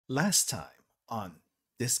Last time on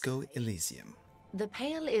Disco Elysium. The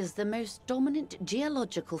Pale is the most dominant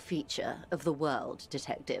geological feature of the world,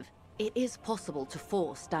 Detective. It is possible to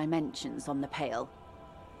force dimensions on the Pale.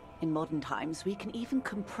 In modern times, we can even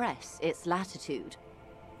compress its latitude,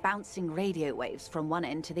 bouncing radio waves from one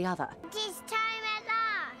end to the other. It is time at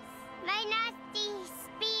last. My nasty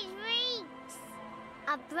speed reeks.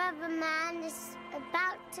 Our brother man is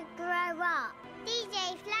about to grow up.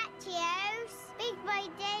 DJ Flatios, Big Boy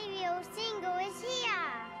Daniel single is here.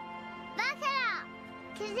 Buckle up,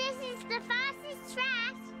 cause this is the fastest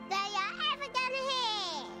track that you're ever gonna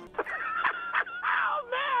hear. Oh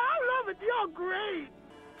man, I love it. You're great.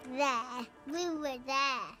 There, we were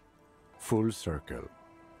there. Full circle.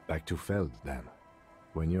 Back to Feld, then.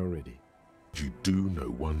 When you're ready. You do know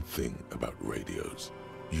one thing about radios,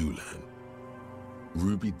 Ulan.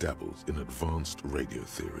 Ruby dabbles in advanced radio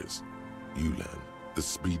theories. Ulan, the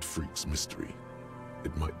speed freak's mystery.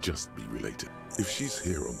 It might just be related. If she's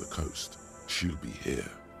here on the coast, she'll be here.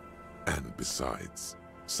 And besides,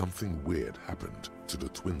 something weird happened to the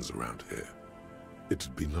twins around here.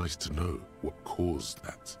 It'd be nice to know what caused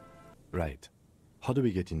that. Right. How do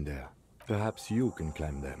we get in there? Perhaps you can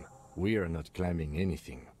climb them. We are not climbing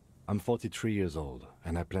anything. I'm 43 years old,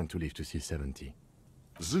 and I plan to live to see 70.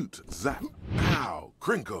 Zoot, zap, pow,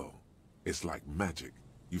 crinkle. It's like magic.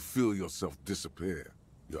 You feel yourself disappear,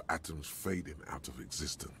 your atoms fading out of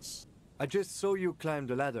existence. I just saw you climb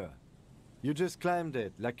the ladder. You just climbed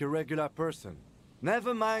it like a regular person.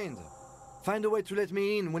 Never mind. Find a way to let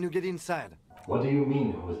me in when you get inside. What do you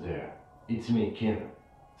mean, who's there? It's me, Kim.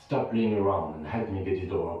 Stop playing around and help me get the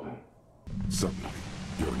door open. Suddenly,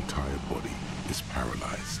 your entire body is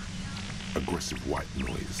paralyzed. Aggressive white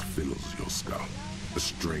noise fills your skull. A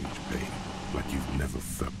strange pain, like you've never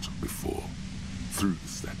felt before. Through the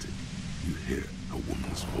static, you hear a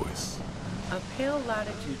woman's voice. A Pale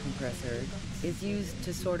latitude compressor is used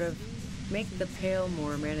to sort of make the Pale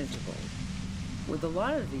more manageable. With a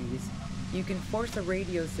lot of these, you can force a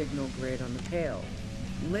radio signal grid on the Pale,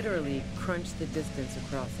 literally crunch the distance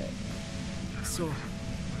across it. So,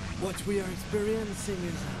 what we are experiencing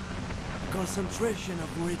is a concentration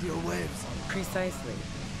of radio waves. Precisely.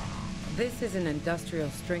 This is an industrial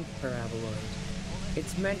strength paraboloid.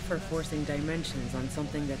 It's meant for forcing dimensions on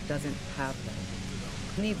something that doesn't have them.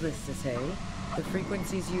 Needless to say, the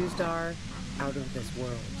frequencies used are out of this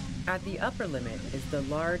world. At the upper limit is the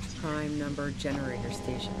large prime number generator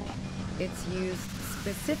station. It's used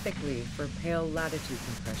specifically for Pale latitude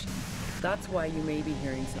compression. That's why you may be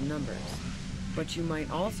hearing some numbers. But you might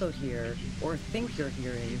also hear, or think you're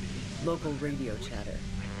hearing, local radio chatter.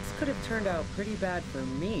 This could have turned out pretty bad for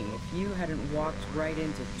me if you hadn't walked right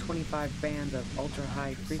into 25 bands of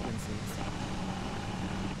ultra-high frequencies.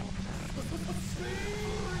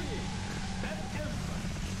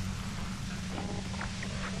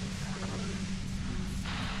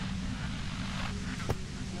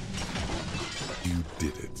 You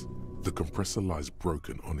did it. The compressor lies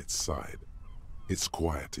broken on its side. It's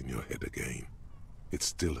quiet in your head again. It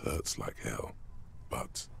still hurts like hell,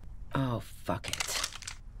 but... Oh, fuck it.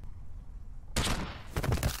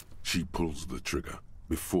 She pulls the trigger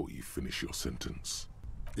before you finish your sentence.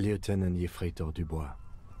 Lieutenant Yefreitor Dubois,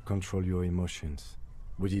 control your emotions.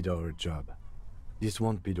 We did our job. This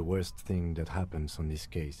won't be the worst thing that happens on this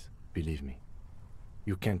case, believe me.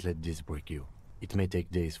 You can't let this break you. It may take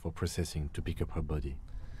days for processing to pick up her body.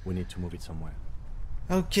 We need to move it somewhere.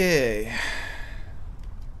 Okay.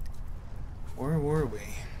 Where were we?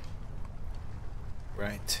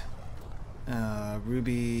 Right.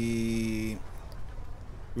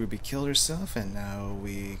 Ruby killed herself, and now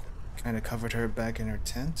we kind of covered her back in her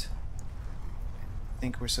tent. I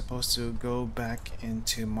think we're supposed to go back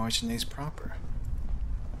into Martinez proper.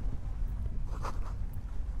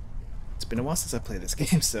 It's been a while since I played this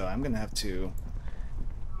game, so I'm gonna have to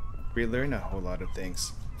relearn a whole lot of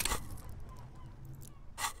things.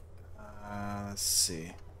 Let's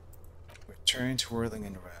see. Return to whirling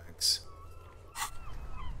in rags.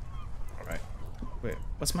 Alright. Wait,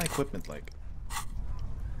 what's my equipment like?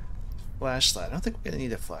 Flashlight. I don't think we're gonna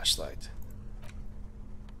need a flashlight.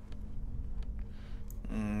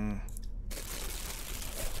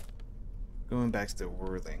 Going back to the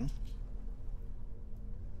whirling.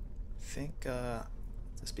 I think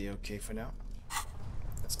this be okay for now.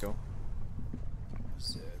 Let's go.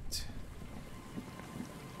 Is it?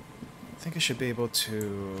 I think I should be able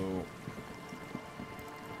to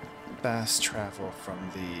fast travel from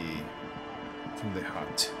the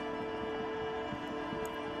hut.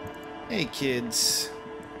 Hey kids,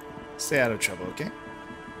 stay out of trouble, okay?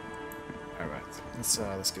 All right, let's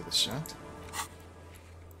give this a shot.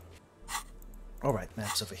 Alright,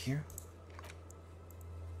 map's over here.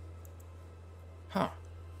 Huh.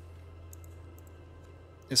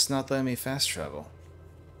 It's not letting me fast travel.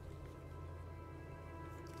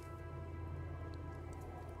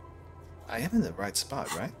 I am in the right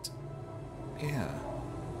spot, right? Yeah.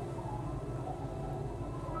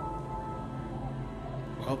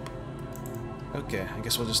 Oh. Okay, I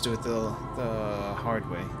guess we'll just do it the hard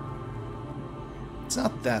way. It's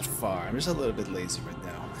not that far. I'm just a little bit lazy right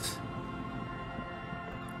now.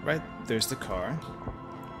 Right, there's the car.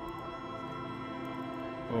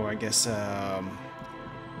 Or I guess, call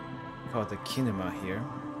it the kinema here.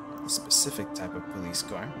 A specific type of police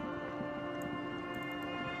car.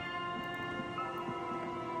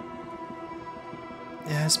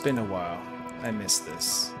 Yeah, it's been a while. I miss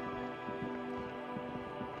this.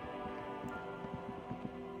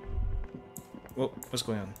 Whoa, what's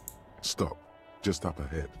going on? Stop. Just up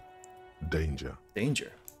ahead. Danger.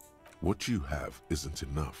 Danger? What you have isn't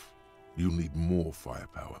enough. You'll need more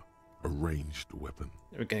firepower. A ranged weapon.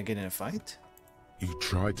 We're gonna get in a fight? You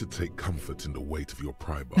try to take comfort in the weight of your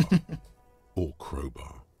pry bar. Or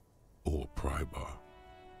crowbar. Or pry bar.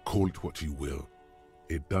 Call it what you will.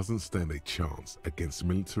 It doesn't stand a chance against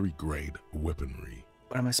military-grade weaponry.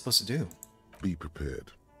 What am I supposed to do? Be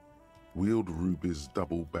prepared. Wield Ruby's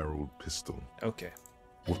double-barreled pistol. Okay.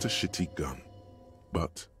 What a shitty gun.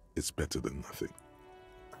 But it's better than nothing.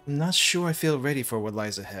 I'm not sure I feel ready for what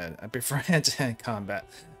lies ahead. I prefer hand-to-hand combat.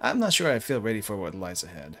 I'm not sure I feel ready for what lies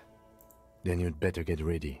ahead. Then you'd better get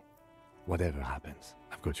ready. Whatever happens,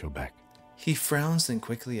 I've got your back. He frowns and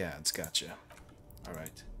quickly adds, gotcha.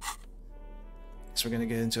 Alright. So we're gonna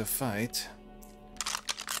get into a fight.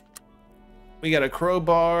 We got a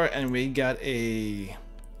crowbar and we got a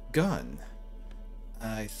gun.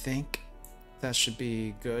 I think that should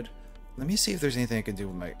be good. Let me see if there's anything I can do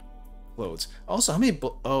with my clothes. Also, how many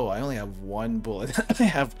oh, I only have one bullet. I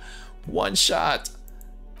have one shot.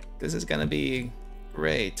 This is gonna be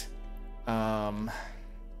great.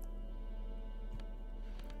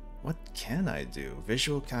 What can I do?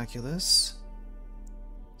 Visual calculus.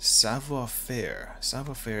 Savoir-faire.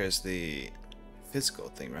 Savoir-faire is the physical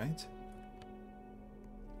thing, right?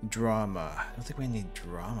 Drama. I don't think we need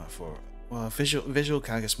drama for... Well, visual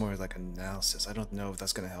calculus is more like analysis. I don't know if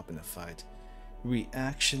that's going to help in a fight.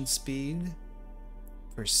 Reaction speed.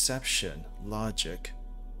 Perception. Logic.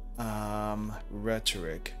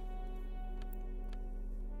 Rhetoric.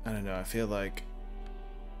 I don't know. I feel like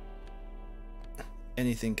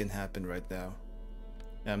anything can happen right now.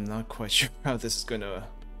 I'm not quite sure how this is going to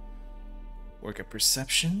work. A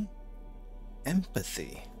perception.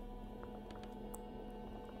 Empathy.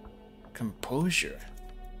 Composure.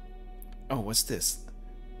 Oh, what's this?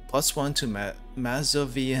 +1 to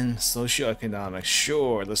Mazovian socioeconomics.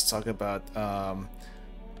 Sure, let's talk about, oh,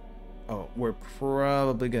 we're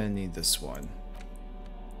probably gonna need this one.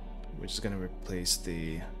 We're just gonna replace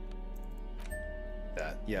that.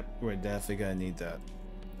 Yep, we're definitely gonna need that.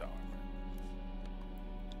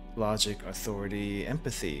 Logic, authority,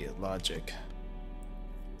 empathy, logic.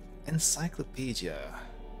 Encyclopedia.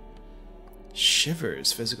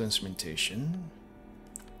 Shivers, physical instrumentation.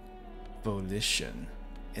 Volition,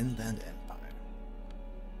 Inland Empire.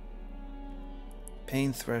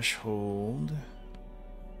 Pain threshold.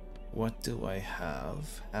 What do I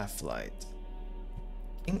have? Half-light.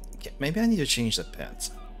 Maybe I need to change the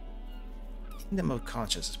pets. Kingdom of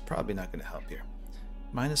Conscience is probably not going to help here.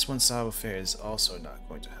 -1 savoir-faire is also not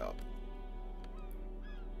going to help.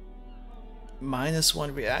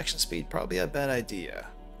 -1 reaction speed, probably a bad idea.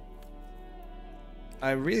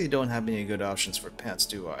 I really don't have any good options for pets,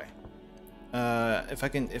 do I?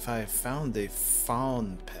 If I found the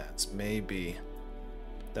fawn pets, maybe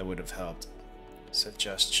that would have helped.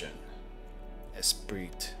 Suggestion,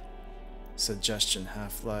 esprit, suggestion,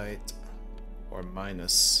 half-light, or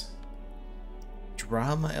minus.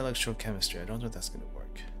 Drama, electrochemistry. I don't know if that's gonna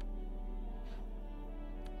work.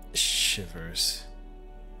 Shivers,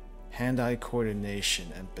 hand-eye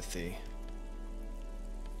coordination, empathy.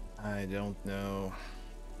 I don't know.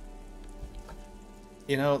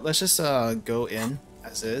 You know, let's just go in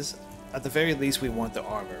as is. At the very least, we want the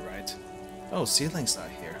armor, right? Oh, Ceiling's not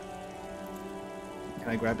here. Can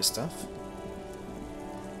I grab his stuff?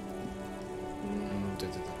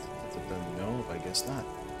 No, I guess not.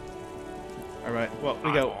 Alright, well,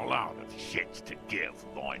 we go. I'm all out of shits to give,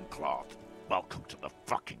 loincloth. Welcome to the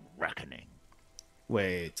fucking reckoning.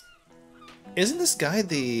 Wait. Isn't this guy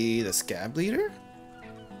the scab leader?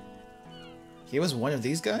 He was one of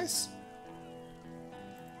these guys?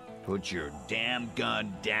 Put your damn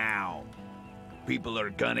gun down. People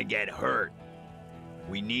are gonna get hurt.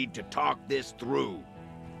 We need to talk this through.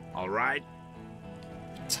 All right?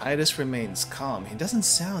 Titus remains calm. He doesn't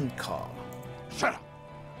sound calm. Shut up!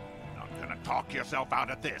 Not gonna talk yourself out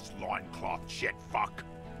of this, loincloth shit fuck.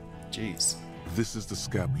 Jeez. This is the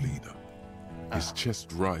scab leader. His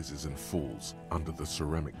chest rises and falls under the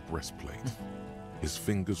ceramic breastplate. His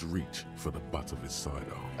fingers reach for the butt of his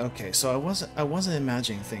sidearm. Okay, so I wasn't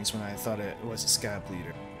imagining things when I thought it was a scab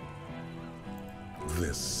leader.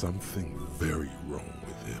 There's something very wrong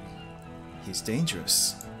with him. He's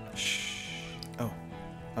dangerous. Shh. Oh,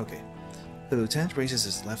 okay. The lieutenant raises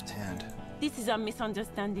his left hand. This is a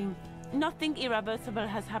misunderstanding. Nothing irreversible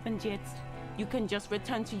has happened yet. You can just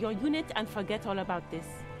return to your unit and forget all about this.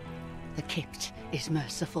 The Kipt is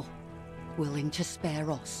merciful, willing to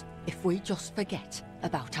spare us if we just forget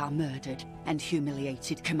about our murdered and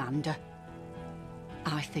humiliated commander.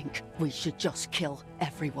 I think we should just kill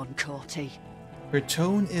everyone, Corty. Her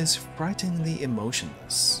tone is frighteningly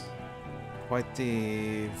emotionless. Quite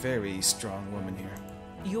the very strong woman here.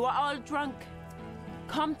 You are all drunk.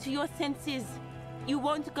 Come to your senses. You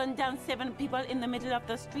won't gun down 7 people in the middle of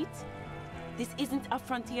the street. This isn't a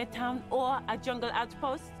frontier town or a jungle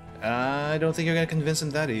outpost. I don't think you're gonna convince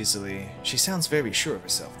him that easily. She sounds very sure of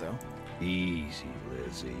herself, though. Easy,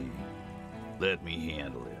 Lizzie. Let me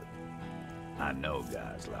handle it. I know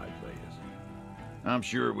guys like this. I'm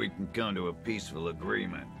sure we can come to a peaceful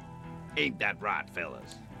agreement. Ain't that right,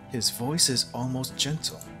 fellas? His voice is almost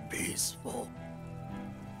gentle. Peaceful.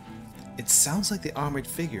 It sounds like the armored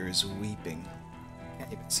figure is weeping.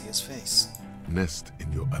 Can't even see his face. Nest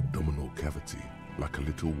in your abdominal cavity like a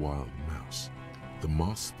little wild mouse. The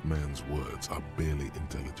masked man's words are barely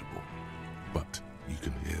intelligible, but you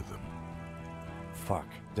can hear them. Fuck,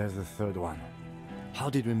 there's the third one. How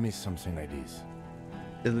did we miss something like this?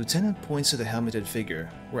 The lieutenant points to the helmeted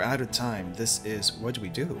figure. We're out of time. This is... what do we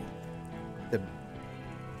do? The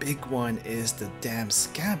big one is the damn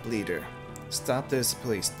scab leader. Stop this,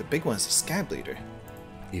 please. The big one's the scab leader.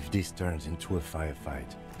 If this turns into a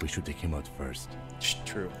firefight, we should take him out first.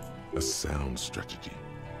 True. A sound strategy.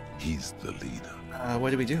 He's the leader.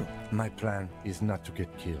 What do we do? My plan is not to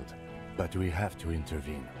get killed, but we have to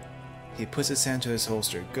intervene. He puts his hand to his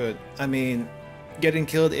holster. Good. I mean, getting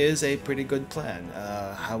killed is a pretty good plan.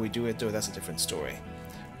 How we do it, though, that's a different story.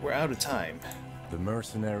 We're out of time. The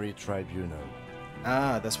Mercenary Tribunal.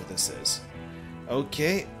 Ah, that's what this is.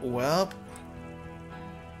 Okay, well...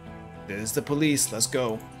 there's the police. Let's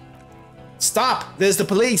go. Stop! There's the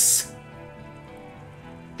police!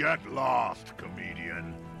 Get lost,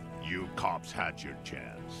 comedian. You cops had your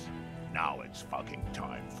chance. Now it's fucking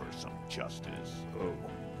time for some justice. Oh.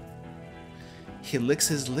 He licks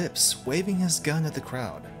his lips, waving his gun at the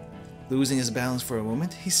crowd. Losing his balance for a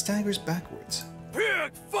moment, he staggers backwards.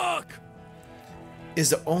 Pig fuck! Is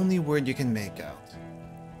the only word you can make out.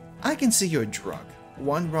 I can see you're drunk.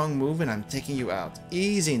 One wrong move and I'm taking you out.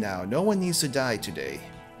 Easy now, no one needs to die today.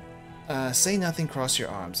 Say nothing, cross your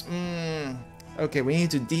arms. Okay, we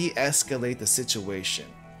need to de-escalate the situation.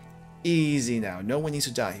 Easy now, no one needs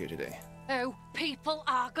to die here today. Oh, people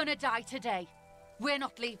are gonna die today. We're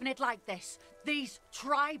not leaving it like this. These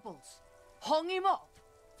tribals hung him up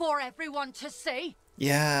for everyone to see.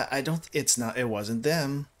 Yeah, it wasn't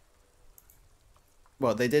them.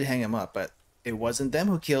 Well, they did hang him up, but it wasn't them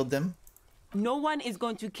who killed them. No one is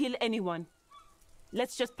going to kill anyone.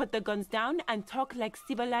 Let's just put the guns down and talk like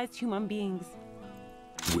civilized human beings.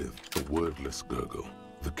 With a wordless gurgle,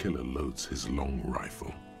 the killer loads his long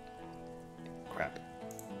rifle. Crap.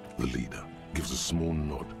 The leader gives a small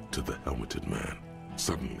nod to the helmeted man.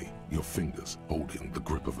 Suddenly, your fingers holding the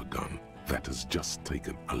grip of a gun that has just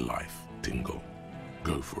taken a life tingle.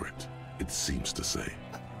 Go for it, it seems to say.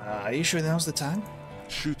 Are you sure now's the time?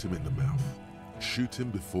 Shoot him in the mouth. Shoot him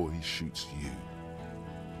before he shoots you.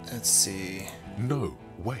 Let's see. No,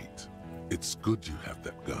 wait. It's good you have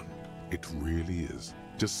that gun. It really is.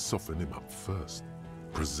 Just soften him up first.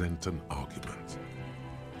 Present an argument.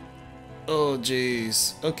 Oh,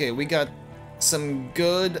 jeez. Okay, we got some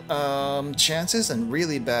good chances and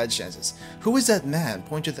really bad chances. Who is that man?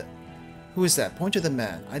 Point to the... Who is that? Point to the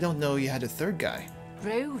man. I don't know you had a third guy.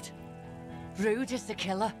 Rude. Rude is the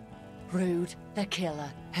killer. Rude, the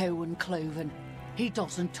killer. Owen Cloven. He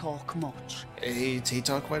doesn't talk much. He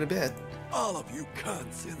talked quite a bit. All of you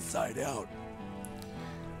cunts inside out.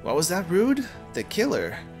 What was that, Rude? The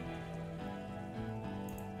killer.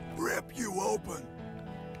 Rip you open.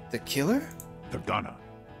 The killer? The gunner.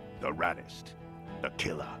 The raddest. The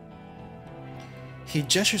killer. He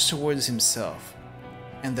gestures towards himself,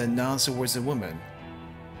 and then nods towards the woman.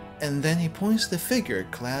 And then he points to the figure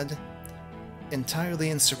clad entirely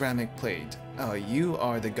in ceramic plate. Oh, you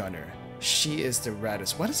are the gunner. She is the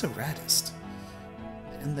raddest. What is a raddest?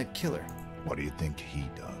 And the killer. What do you think he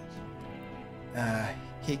does?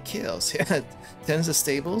 He kills. Yeah, tends the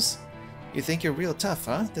stables. You think you're real tough,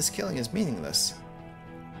 huh? This killing is meaningless.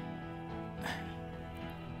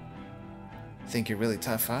 Think you're really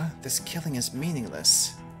tough, huh? This killing is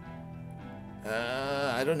meaningless.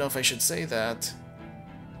 I don't know if I should say that.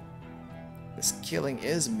 This killing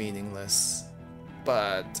is meaningless,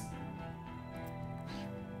 but...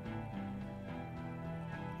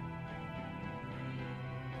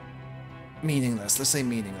 Meaningless. Let's say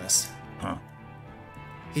meaningless. Huh?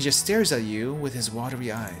 He just stares at you with his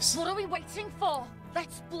watery eyes. What are we waiting for?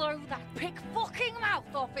 Let's blow that pig fucking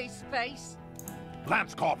mouth off his face.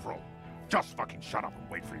 Lance Corporal, just fucking shut up and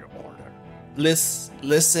wait for your order.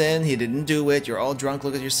 Listen, he didn't do it. You're all drunk.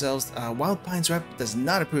 Look at yourselves. Wild Pine's rep does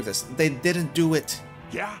not approve this. They didn't do it.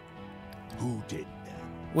 Yeah? Who did then?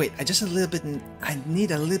 Wait, I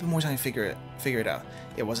need a little bit more time to figure it out.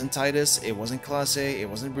 It wasn't Titus. It wasn't Classe. It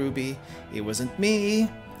wasn't Ruby. It wasn't me.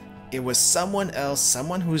 It was someone else.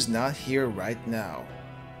 Someone who's not here right now.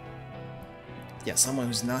 Yeah, someone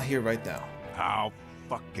who's not here right now. How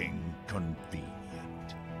fucking convenient.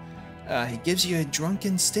 He gives you a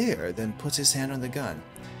drunken stare, then puts his hand on the gun.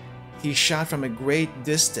 He shot from a great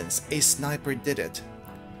distance. A sniper did it.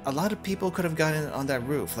 A lot of people could have gotten on that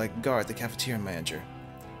roof, like Guard, the cafeteria manager.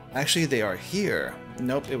 Actually, they are here.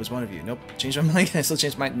 Nope, it was one of you. Nope, change my mind. Can I still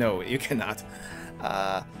change my... No, you cannot.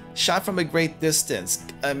 Shot from a great distance.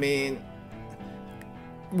 I mean...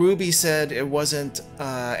 Ruby said it wasn't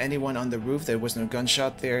anyone on the roof. There was no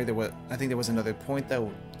gunshot there. I think there was another point that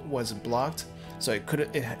was blocked. So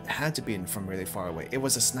it had to be from really far away. It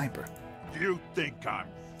was a sniper. Do you think I'm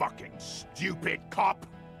fucking stupid, cop?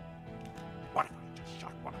 What if I just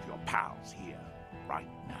shot one of your pals here, right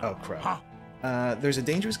now? Oh, crap. Huh? There's a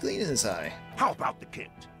dangerous gleam in his eye. How about the kid?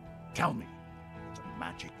 Tell me, it's a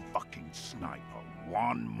magic fucking sniper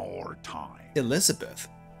one more time. Elizabeth.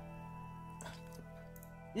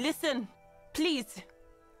 Listen, please.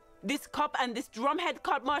 This cop and this drumhead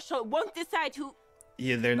cop marshal won't decide who...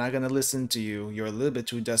 Yeah, they're not gonna listen to you. You're a little bit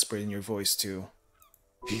too desperate in your voice, too.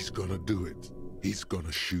 He's gonna do it. He's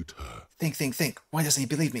gonna shoot her. Think. Why doesn't he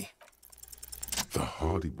believe me? The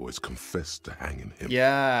Hardy Boys confessed to hanging him.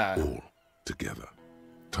 Yeah. All together.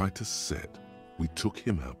 Titus said we took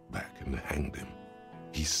him out back and hanged him.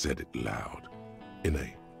 He said it loud. In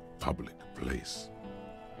a public place.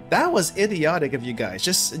 That was idiotic of you guys.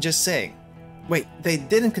 Just saying. Wait, they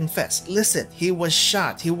didn't confess. Listen, he was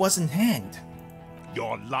shot. He wasn't hanged.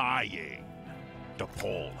 You're lying.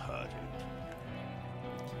 DePaul heard it.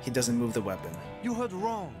 He doesn't move the weapon. You heard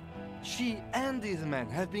wrong. She and these men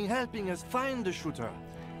have been helping us find the shooter.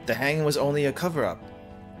 The hanging was only a cover-up.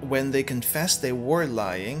 When they confessed they were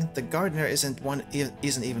lying, the gardener isn't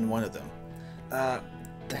even one of them.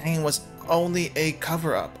 The hanging was only a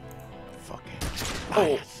cover-up. Fucking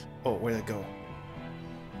liars. Oh, where'd it go?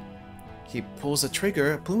 He pulls the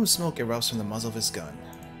trigger. A plume of smoke erupts from the muzzle of his gun.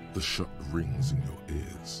 The shot rings in your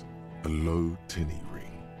ears. A low, tinny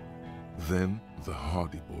ring. Then the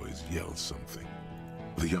Hardy Boys yell something.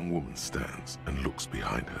 The young woman stands and looks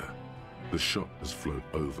behind her. The shot has flown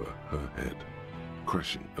over her head,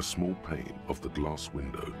 crashing a small pane of the glass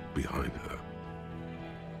window behind her.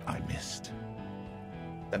 I missed.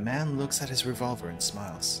 The man looks at his revolver and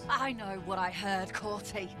smiles. I know what I heard,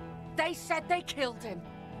 Corty. They said they killed him.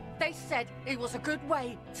 They said it was a good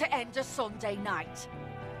way to end a Sunday night.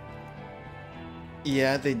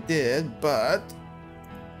 Yeah, they did, but...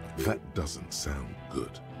 That doesn't sound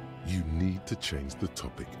good. You need to change the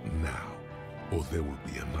topic now, or there will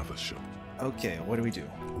be another shot. Okay, what do we do?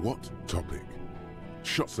 What topic?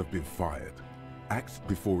 Shots have been fired. Act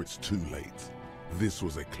before it's too late. This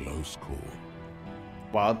was a close call.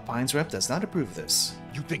 Wild Pine's rep does not approve of this.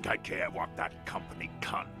 You think I care what that company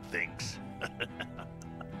cunt thinks?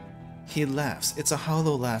 He laughs. It's a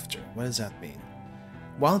hollow laughter. What does that mean?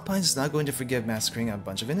 Wild Pines is not going to forgive massacring a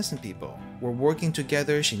bunch of innocent people. We're working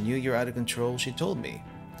together. She knew you're out of control. She told me.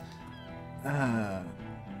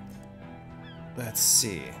 Let's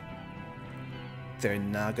see. They're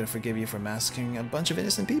not going to forgive you for massacring a bunch of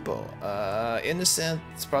innocent people. Innocent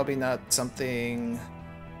is probably not something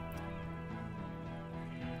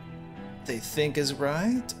they think is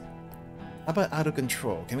right. How about out of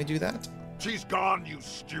control? Can we do that? She's gone, you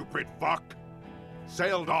stupid fuck.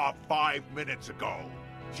 Sailed off 5 minutes ago.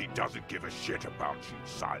 She doesn't give a shit about you,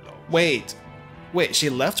 Silo. Wait, she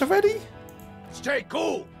left already? Stay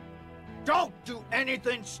cool! Don't do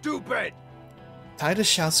anything stupid! Titus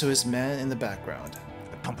shouts to his man in the background.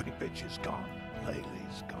 The company bitch is gone.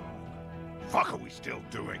 Laylee's gone. Fuck are we still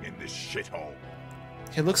doing in this shithole?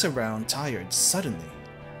 He looks around, tired, suddenly.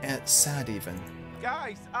 And sad even.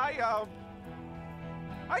 Guys,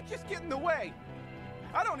 I just get in the way.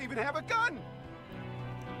 I don't even have a gun.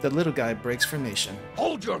 The little guy breaks formation.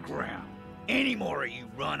 Hold your ground. Any more of you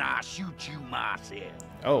run, I'll shoot you myself.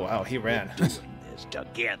 Oh wow, he ran. We're doing this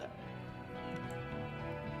together.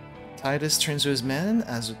 Titus turns to his men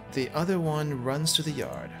as the other one runs to the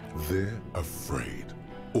yard. They're afraid,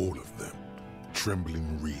 all of them.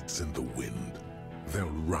 Trembling reeds in the wind. They'll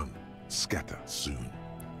run, scatter soon,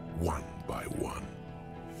 one by one.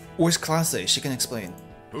 Where's Classe? She can explain.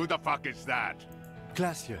 Who the fuck is that?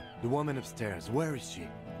 Glacia, the woman upstairs, where is she?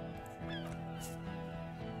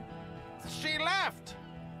 She left.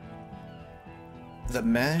 The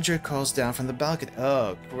manager calls down from the balcony.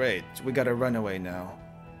 Oh, great. We gotta run away now.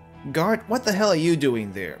 Guard, what the hell are you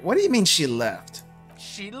doing there? What do you mean she left?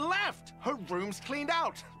 She left. Her room's cleaned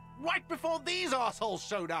out. Right before these assholes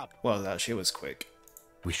showed up. Well, she was quick.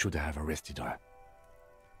 We should have arrested her.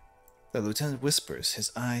 The lieutenant whispers,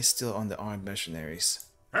 his eyes still on the armed mercenaries.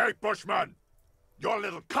 Hey, Bushman! Your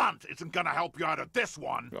little cunt isn't gonna help you out of this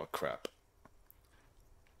one! Oh, crap.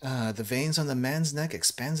 The veins on the man's neck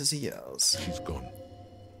expands as he yells. She's gone.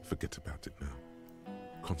 Forget about it now.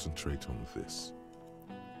 Concentrate on this.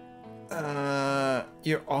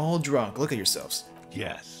 You're all drunk. Look at yourselves.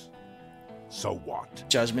 Yes. So what?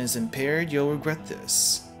 Judgment is impaired. You'll regret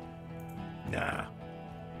this. Nah.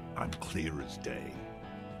 I'm clear as day.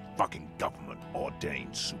 Fucking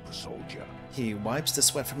government-ordained super soldier. He wipes the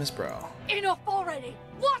sweat from his brow. Enough already!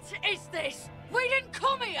 What is this? We didn't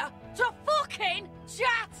come here to fucking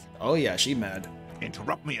chat! Oh yeah, she mad.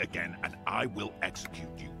 Interrupt me again and I will execute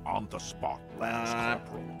you on the spot, Lance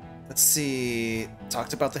Corporal. Let's see.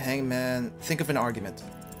 Talked about the hangman. Think of an argument.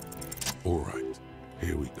 Alright,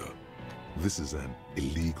 here we go. This is an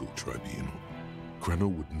illegal tribunal.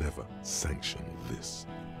 Krenner would never sanction this.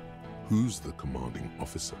 Who's the commanding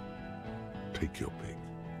officer? Take your pick.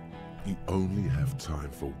 You only have time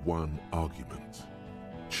for one argument.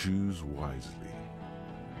 Choose wisely.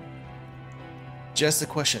 Just a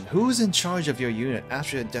question. Who's in charge of your unit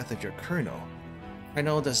after the death of your colonel?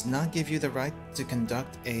 Colonel does not give you the right to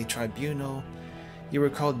conduct a tribunal. You were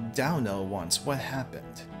called Downwell once. What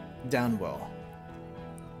happened? Downwell.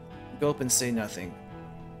 Gulp and say nothing.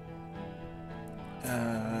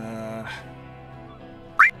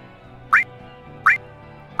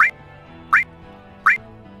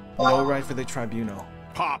 No right for the tribunal.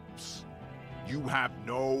 Pops, you have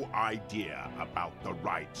no idea about the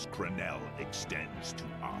rights Crenell extends to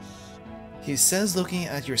us. He says, looking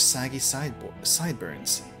at your saggy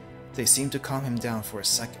sideburns. They seem to calm him down for a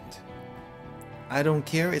second. I don't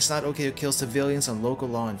care. It's not okay to kill civilians and local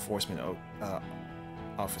law enforcement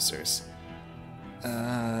officers.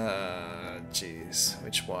 Jeez,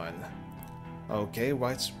 which one? Okay,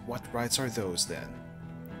 what rights are those then?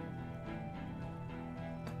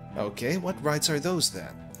 Okay, what rights are those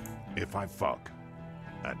then? If I fuck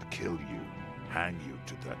and kill you, hang you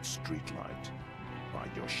to that streetlight by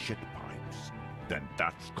your shit pipes, then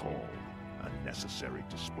that's called a necessary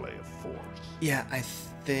display of force. Yeah, I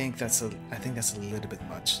think that's a little bit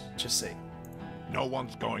much. Just say. No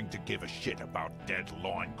one's going to give a shit about dead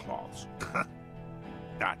loincloths.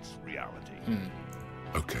 That's reality.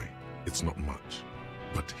 Okay, it's not much,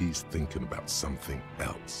 but he's thinking about something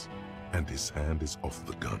else, and his hand is off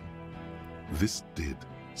the gun. This did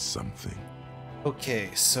something. Okay,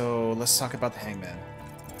 so let's talk about the hangman.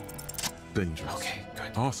 Dangerous. Okay,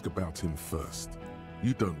 good. Ask about him first.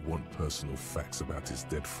 You don't want personal facts about his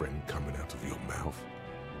dead friend coming out of your mouth.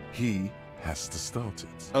 He has to start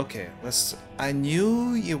it. Okay, I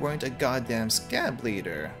knew you weren't a goddamn scab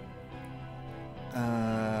leader.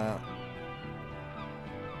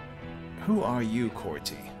 Who are you,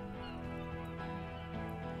 Corty?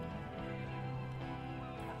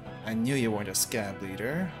 I knew you weren't a scab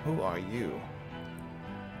leader. Who are you?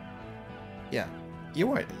 Yeah,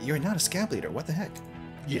 you're not a scab leader. What the heck?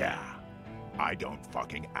 Yeah, I don't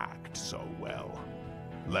fucking act so well.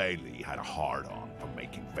 Laylee had a hard-on for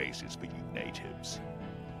making faces for you natives.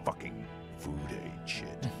 Fucking food aid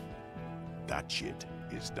shit. That shit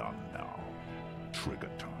is done now. Trigger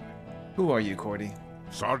time. Who are you, Cordy?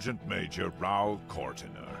 Sergeant Major Raoul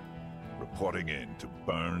Cortiner, reporting in to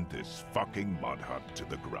burn this fucking mud hut to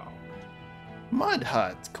the ground. Mud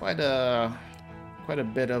hut? Quite a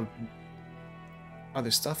bit of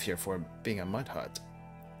other stuff here for being a mud hut.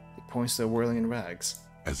 He points to the whirling in rags.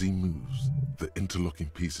 As he moves, the interlocking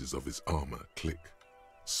pieces of his armor click.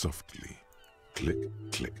 Softly. Click,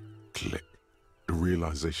 click, click. The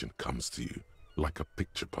realization comes to you like a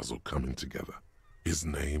picture puzzle coming together. His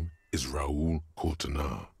name is Raoul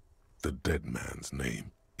Cortiner. The dead man's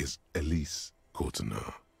name is Elise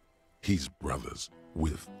Cortiner. He's brothers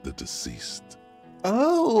with the deceased.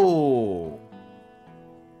 Oh!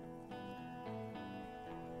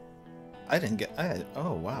 I didn't get...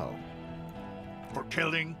 oh, wow. For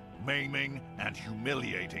killing, maiming, and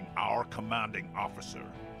humiliating our commanding officer,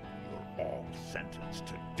 you're all sentenced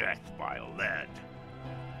to death by lead.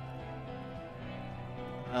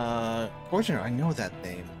 Fortuner, I know that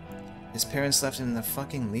name. His parents left him in the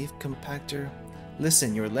fucking leaf compactor.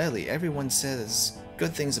 Listen, you're Lely. Everyone says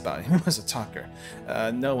good things about him. He was a talker.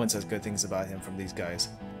 No one says good things about him from these guys.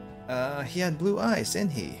 He had blue eyes,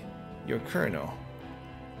 didn't he? Your colonel.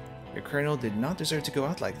 Your colonel did not deserve to go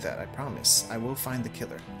out like that, I promise. I will find the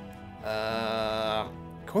killer.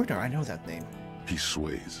 Cordner, I know that name. He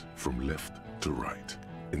sways from left to right,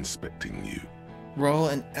 inspecting you.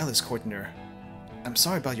 Rawl and Ellis Cordner. I'm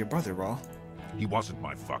sorry about your brother, Rawl. He wasn't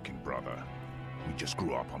my fucking brother. We just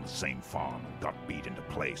grew up on the same farm and got beat into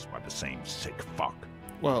place by the same sick fuck.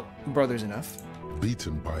 Well, brother's enough.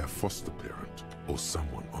 Beaten by a foster parent or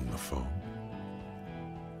someone on the farm.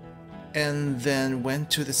 And then went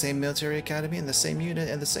to the same military academy and the same unit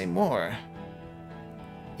and the same war.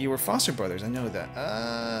 You were foster brothers, I know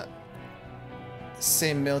that.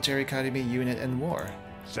 Same military academy, unit, and war.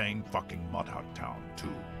 Same fucking mud hut town,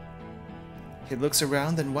 too. He looks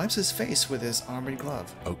around and wipes his face with his armored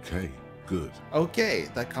glove. Okay, good. Okay,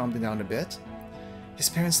 that calmed him down a bit. His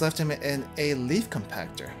parents left him in a leaf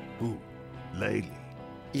compactor. Who? Lely?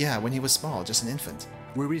 Yeah, when he was small, just an infant.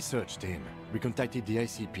 We researched him. We contacted the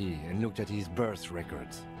ICP and looked at his birth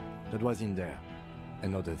records. That was in there.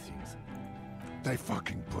 And other things. They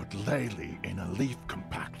fucking put Lely in a leaf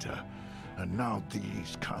compactor. And now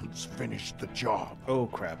these cunts finished the job. Oh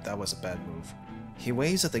crap, that was a bad move. He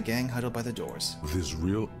waves at the gang huddled by the doors. There's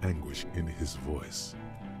real anguish in his voice.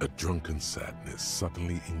 A drunken sadness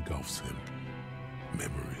suddenly engulfs him.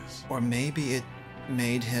 Memories. Or maybe it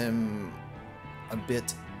made him a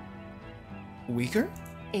bit weaker?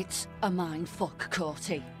 It's a mindfuck,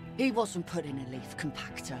 Corty. He wasn't put in a leaf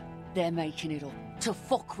compactor. They're making it up to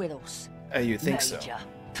fuck with us. You think so? Major,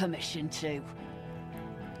 permission to.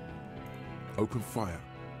 Open fire.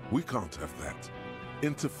 We can't have that.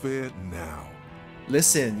 Interfere now.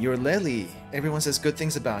 Listen, you're Lely. Everyone says good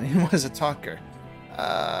things about him. He was a talker.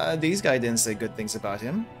 These guys didn't say good things about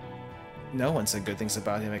him. No one said good things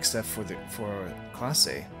about him except for Class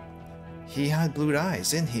A. He had blue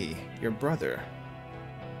eyes, didn't he? Your brother.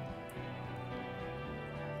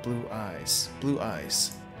 Blue eyes. Blue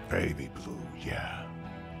eyes. Baby blue, yeah.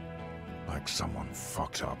 Like someone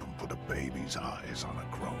fucked up and put a baby's eyes on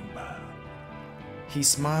a grown man. He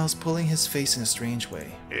smiles, pulling his face in a strange way.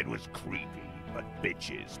 It was creepy, but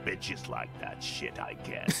bitches like that shit, I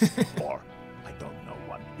guess. Or, I don't know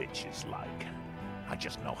what bitches like. I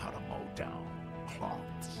just know how to mow down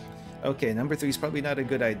clots. Okay, number 3 is probably not a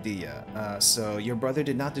good idea. So your brother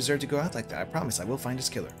did not deserve to go out like that. I promise I will find his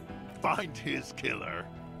killer. Find his killer?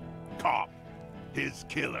 Cop, his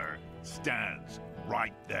killer stands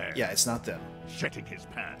right there. Yeah, it's not them. Shitting his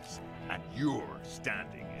pants, and you're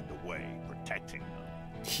standing in the way, protecting them.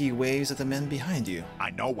 He waves at the men behind you.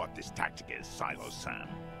 I know what this tactic is, Silo Sam.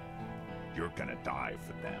 You're gonna die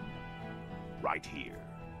for them. Right here.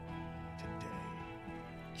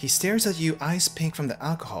 He stares at you, eyes pink from the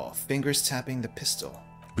alcohol, fingers tapping the pistol.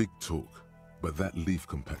 Big talk, but that leaf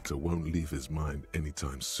compactor won't leave his mind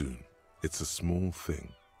anytime soon. It's a small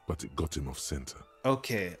thing, but it got him off center.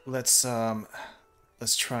 Okay, let's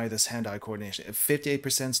try this hand-eye coordination.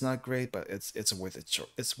 58% is not great, but it's worth it.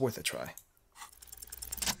 It's worth a try.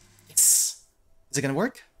 Yes. Is it gonna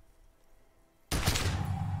work?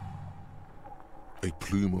 A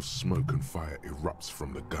plume of smoke and fire erupts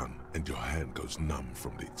from the gun, and your hand goes numb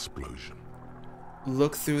from the explosion.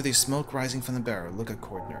 Look through the smoke rising from the barrel. Look at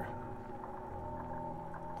Cordner.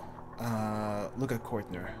 Look at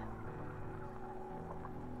Cordner.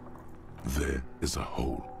 There is a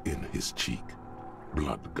hole in his cheek.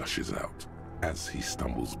 Blood gushes out as he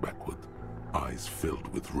stumbles backward, eyes filled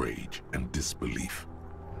with rage and disbelief,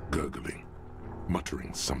 gurgling,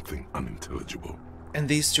 muttering something unintelligible. And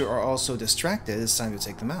these two are also distracted. It's time to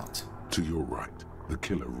take them out. To your right, the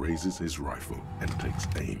killer raises his rifle and takes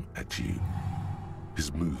aim at you.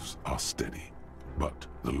 His moves are steady, but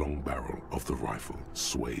the long barrel of the rifle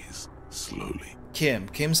sways slowly.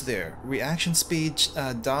 Kim's there. Reaction speed,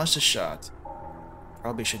 dodge the shot.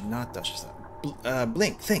 Probably should not dodge the shot.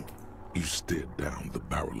 Blink, think. You stare down the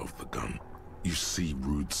barrel of the gun. You see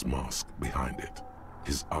Rude's mask behind it,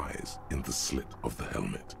 his eyes in the slit of the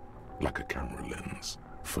helmet, like a camera lens,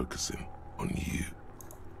 focusing on you.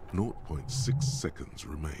 0.6 seconds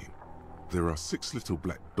remain. There are 6 little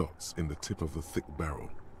black dots in the tip of the thick barrel,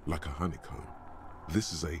 like a honeycomb.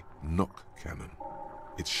 This is a knock cannon.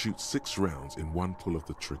 It shoots 6 rounds in one pull of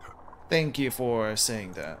the trigger. Thank you for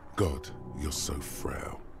saying that. God, you're so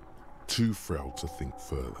frail. Too frail to think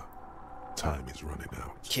further. Time is running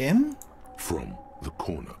out. Kim? From the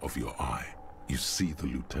corner of your eye, you see the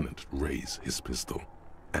lieutenant raise his pistol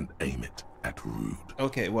and aim it at Rude.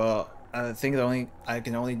 Okay, well, I think I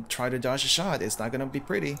can only try to dodge a shot. It's not gonna be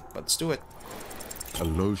pretty, but let's do it. A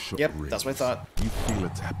low shot rings. That's what I thought. You feel a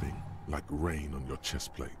tapping like rain on your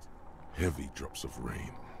chest plate. Heavy drops of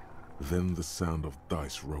rain. Then the sound of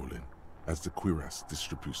dice rolling as the cuirass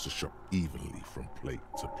distributes the shot evenly from plate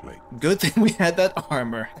to plate. Good thing we had that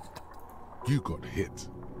armor. You got hit.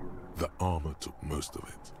 The armor took most of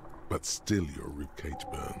it, but still your ribcage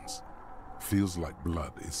burns. Feels like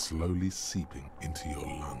blood is slowly seeping into your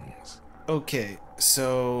lungs. Okay,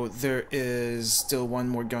 so there is still one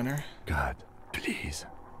more gunner? God, please.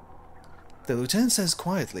 The lieutenant says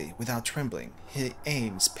quietly, without trembling. He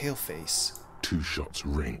aims, pale face. 2 shots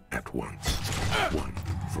ring at once. One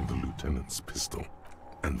from the lieutenant's pistol,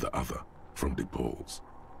 and the other from De Paul's.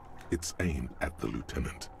 It's aimed at the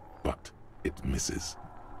lieutenant, but it misses.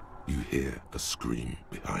 You hear a scream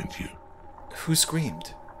behind you. Who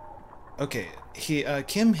screamed? Okay,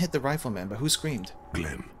 Kim hit the rifleman, but who screamed?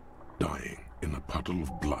 Glenn, dying in a puddle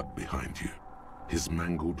of blood behind you. His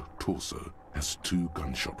mangled torso has 2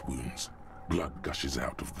 gunshot wounds. Blood gushes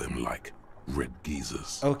out of them like red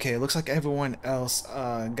geysers. Okay, looks like everyone else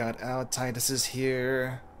got out. Titus is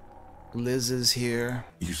here. Liz is here.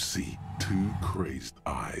 You see 2 crazed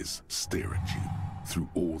eyes stare at you through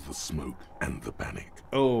all the smoke and the panic.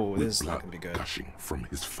 Oh, this is With not blood gonna be good. gushing from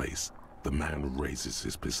his face, the man raises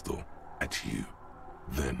his pistol at you.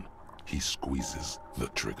 Then he squeezes the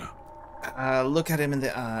trigger. Look at him in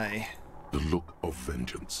the eye. The look of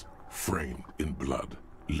vengeance, framed in blood,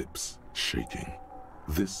 lips shaking.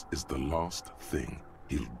 This is the last thing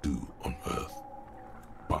he'll do on Earth.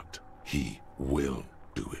 But he will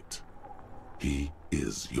do it. He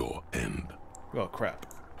is your end. Oh, crap.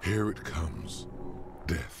 Here it comes.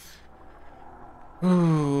 Death.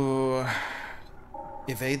 Ooh.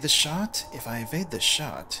 Evade the shot? If I evade the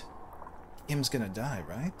shot, Kim's gonna die,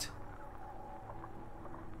 right?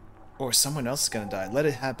 Or someone else is gonna die. Let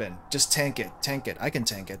it happen. Just tank it. Tank it. I can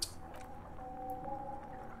tank it.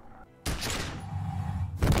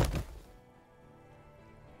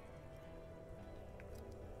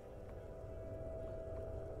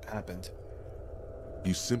 Happened.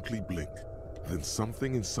 You simply blink, then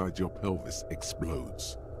something inside your pelvis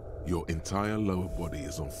explodes. Your entire lower body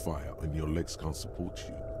is on fire and your legs can't support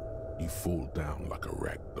you. You fall down like a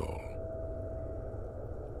rag doll.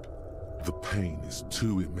 The pain is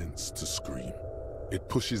too immense to scream. It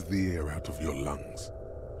pushes the air out of your lungs.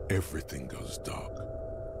 Everything goes dark,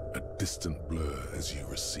 a distant blur as you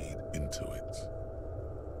recede into it.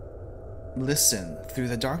 Listen, through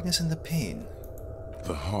the darkness and the pain.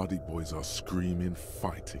 The Hardy Boys are screaming,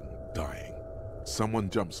 fighting, dying. Someone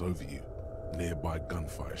jumps over you. Nearby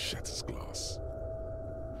gunfire shatters glass.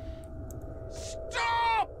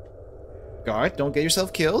 Stop! Guard, don't get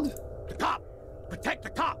yourself killed. The cop! Protect the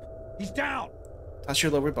cop! He's down! Touch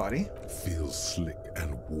your lower body. Feels slick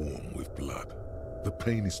and warm with blood. The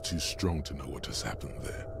pain is too strong to know what has happened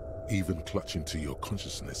there. Even clutching to your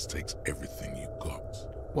consciousness takes everything you got.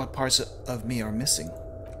 What parts of me are missing?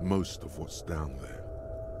 Most of what's down there.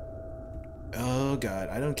 Oh god,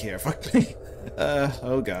 I don't care. Fuck me.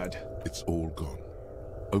 Oh god. It's all gone.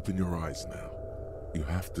 Open your eyes now. You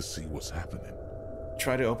have to see what's happening.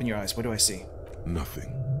 Try to open your eyes. What do I see?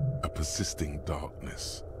 Nothing. A persisting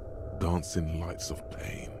darkness. Dancing lights of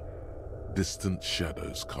pain. Distant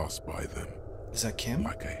shadows cast by them. Is that Kim?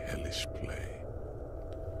 Like a hellish play.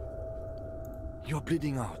 You're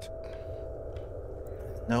bleeding out.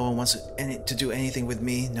 No one wants to do anything with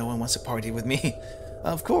me. No one wants to party with me.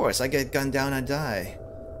 Of course, I get gunned down and die.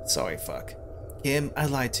 Sorry, fuck. Kim, I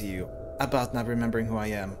lied to you about not remembering who I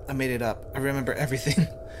am. I made it up. I remember everything.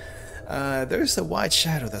 There's a white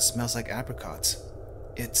shadow that smells like apricots.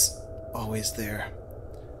 It's always there.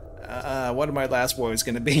 What are my last words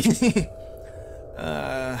gonna be?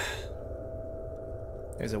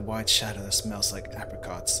 There's a white shadow that smells like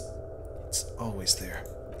apricots. It's always there.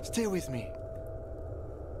 Stay with me.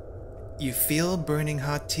 You feel burning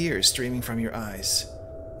hot tears streaming from your eyes.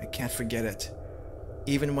 I can't forget it.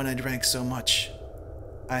 Even when I drank so much.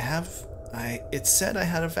 It said I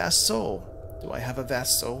had a vast soul. Do I have a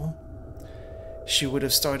vast soul? She would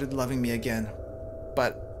have started loving me again.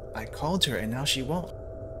 But I called her and now she won't.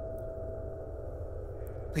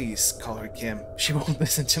 Please call her Kim. She won't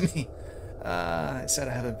listen to me. I said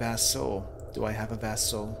I have a vast soul. Do I have a vast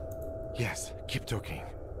soul? Yes, keep talking.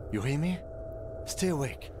 You hear me? Stay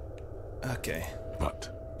awake. Okay.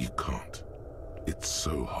 But you can't. It's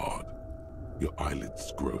so hard. Your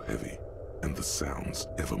eyelids grow heavy, and the sounds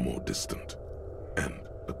ever more distant. And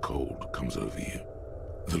a cold comes over you.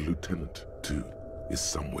 The lieutenant, too, is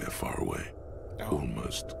somewhere far away,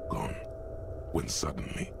 almost gone, when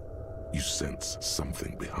suddenly you sense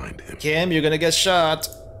something behind him. Kim, you're gonna get shot!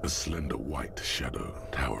 A slender white shadow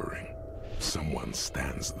towering. Someone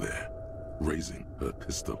stands there, raising her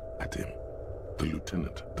pistol at him. The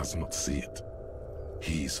lieutenant does not see it.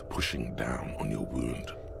 He's pushing down on your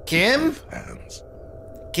wound. Kim? With both hands.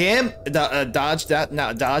 Kim? Dodge that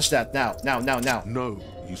now. Dodge that now. Now. No,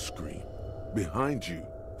 you scream. Behind you,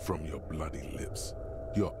 from your bloody lips,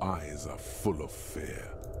 your eyes are full of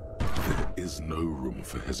fear. There is no room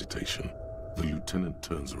for hesitation. The lieutenant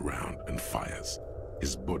turns around and fires,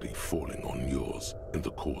 his body falling on yours in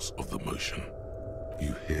the course of the motion.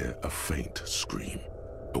 You hear a faint scream,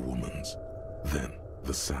 a woman's. Then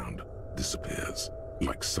the sound disappears,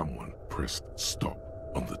 like someone pressed stop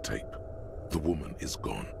on the tape. The woman is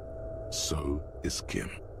gone. So is Kim.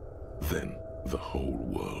 Then the whole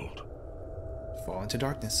world. Fall into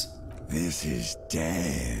darkness. This is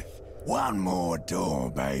death. One more door,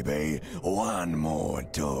 baby. One more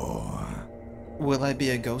door. Will I be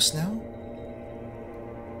a ghost now?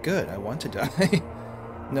 Good, I want to die.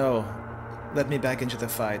 No, let me back into the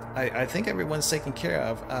fight. I think everyone's taken care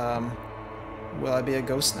of. Will I be a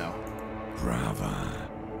ghost now? Brother,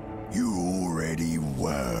 you already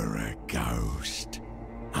were a ghost.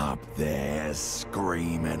 Up there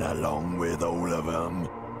screaming along with all of them,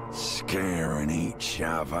 scaring each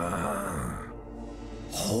other,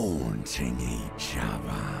 haunting each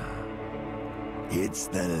other. It's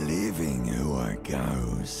the living who are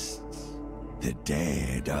ghosts. The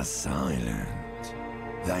dead are silent.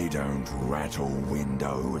 They don't rattle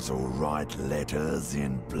windows or write letters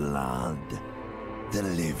in blood. The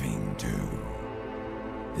living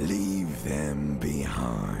do. Leave them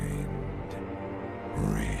behind.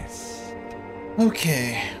 Rest.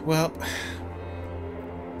 Okay, well,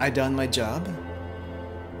 I done my job.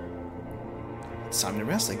 It's time to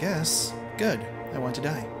rest, I guess. Good, I want to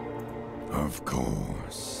die. Of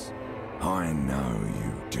course. I know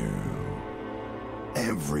you do.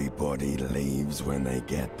 Everybody leaves when they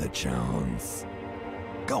get the chance.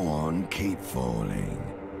 Go on, keep falling.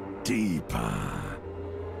 Deeper.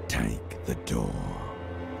 Take the door.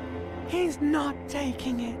 He's not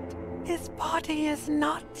taking it. His body is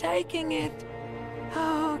not taking it.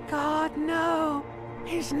 Oh God, no.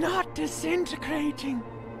 He's not disintegrating.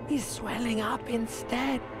 He's swelling up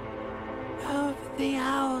instead. Over the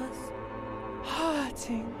hours,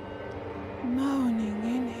 hurting, moaning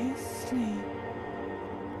in his sleep,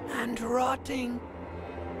 and rotting,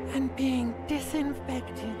 and being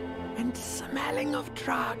disinfected, and smelling of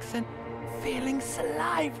drugs, and feeling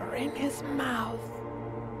saliva in his mouth,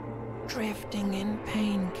 drifting in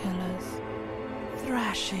painkillers,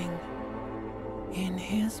 thrashing in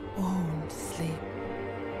his wound sleep.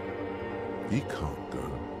 He can't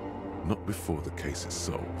go. Not before the case is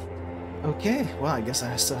solved. Okay, well, I guess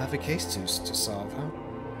I still have a case to solve, huh?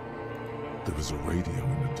 There is a radio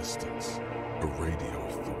in the distance. A radio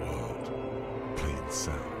of the world. Playing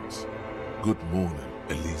sounds. Good morning,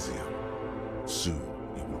 Elysium. Soon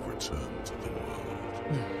you will return to the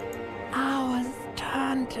world. Hours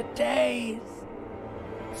turn to days.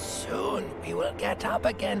 Soon we will get up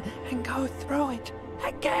again and go through it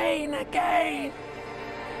again.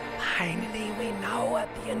 Finally, we know what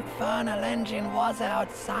the infernal engine was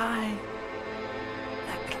outside.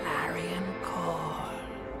 The clarion call.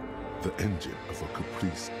 The engine of a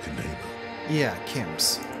Caprice Canada. Yeah,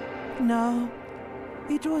 Kim's. No,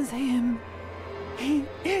 it was him. He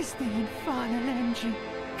is the infernal engine.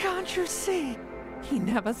 Can't you see? He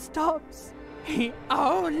never stops. He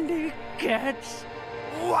only gets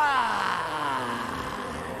worse.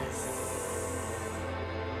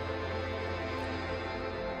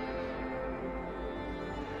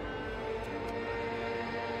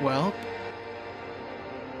 Well,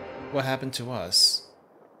 what happened to us?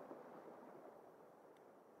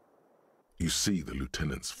 You see the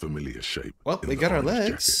lieutenant's familiar shape. Well, we got our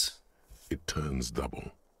legs. Jacket. It turns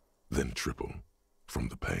double, then triple, from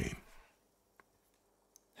the pain.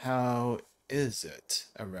 How is it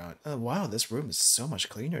around? Oh, wow, this room is so much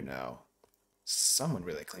cleaner now. Someone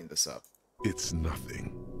really cleaned this up. It's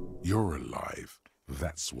nothing. You're alive.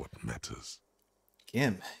 That's what matters.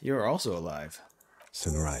 Kim, you're also alive.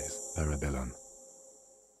 Sunrise, Parabellum.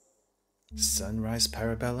 Sunrise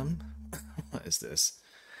Parabellum? What is this?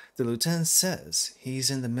 The lieutenant says he's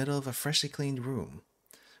in the middle of a freshly cleaned room,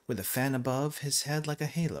 with a fan above his head like a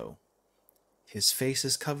halo. His face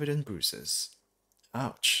is covered in bruises.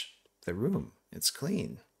 Ouch. The room It's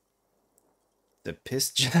clean. The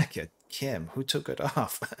piss jacket. Kim, who took it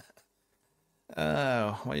off?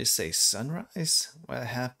 What do you say, sunrise? What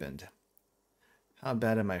happened? How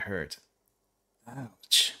bad am I hurt?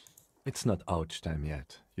 Ouch. It's not ouch time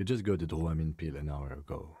yet. You just got the Dramamine pill an hour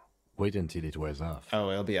ago. Wait until it wears off. Oh,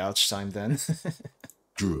 it'll be ouch time then.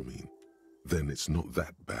 Dramamine. Then it's not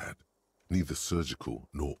that bad. Neither surgical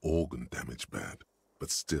nor organ damage bad, but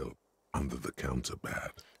still under the counter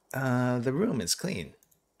bad. The room is clean.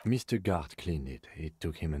 Mr. Gart cleaned it. It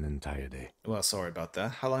took him an entire day. Well, sorry about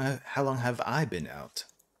that. How long have I been out?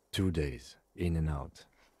 2 days, in and out.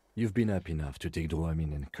 You've been up enough to take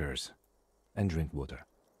Dramamine and curse. And drink water.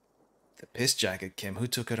 The piss jacket, Kim. Who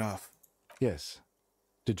took it off? Yes.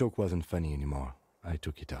 The joke wasn't funny anymore. I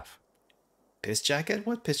took it off. Piss jacket?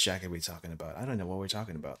 What piss jacket are we talking about? I don't know what we're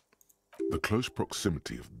talking about. The close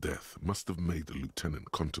proximity of death must have made the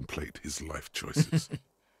lieutenant contemplate his life choices.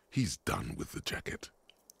 He's done with the jacket.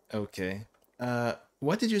 Okay.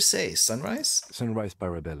 What did you say? Sunrise? Sunrise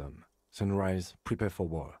parabellum. Sunrise, prepare for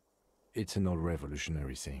war. It's an old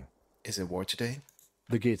revolutionary saying. Is it war today?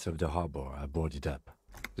 The gates of the harbor are boarded up.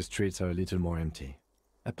 The streets are a little more empty.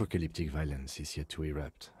 Apocalyptic violence is yet to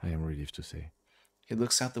erupt, I am relieved to say. He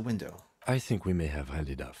looks out the window. I think we may have held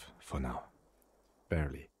it off, for now.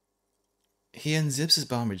 Barely. He unzips his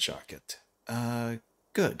bomber jacket.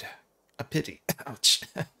 Good. A pity. Ouch.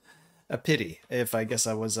 A pity, if I guess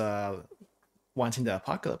I was, wanting the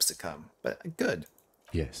apocalypse to come. But good.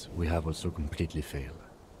 Yes, we have also completely failed.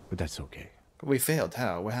 But that's okay. We failed.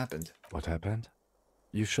 How? What happened? What happened?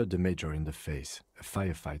 You shot the major in the face. A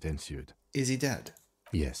firefight ensued. Is he dead?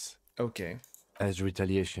 Yes. Okay. As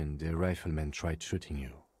retaliation, the rifleman tried shooting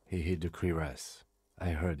you. He hit the cuirass. I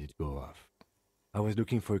heard it go off. I was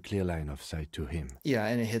looking for a clear line of sight to him. Yeah,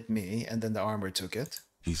 and it hit me, and then the armor took it.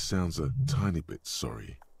 He sounds a tiny bit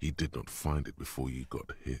sorry he did not find it before you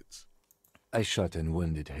got hit. I shot and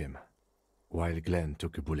wounded him, while Glenn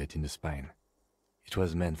took a bullet in the spine. It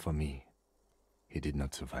was meant for me. He did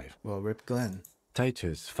not survive. Well, rip Glenn.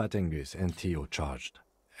 Titus, Fat Angus, and Theo charged.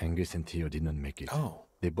 Angus and Theo did not make it. Oh.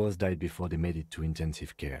 They both died before they made it to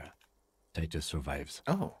intensive care. Titus survives.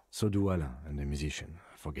 Oh. So do Alain and the musician.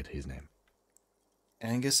 I forget his name.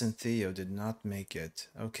 Angus and Theo did not make it.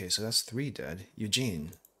 Okay, so that's 3 dead.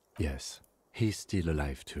 Eugene. Yes. He's still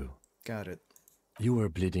alive too. Got it. You were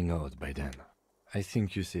bleeding out by then. I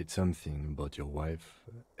think you said something about your wife,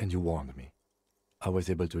 and you warned me. I was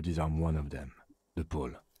able to disarm one of them, the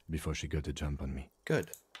Pole, before she got a jump on me.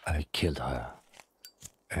 Good. I killed her.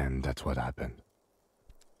 And that's what happened.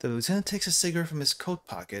 The lieutenant takes a cigarette from his coat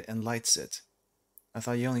pocket and lights it. I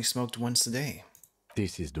thought you only smoked once a day.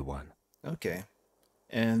 This is the one. Okay.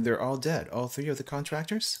 And they're all dead, all 3 of the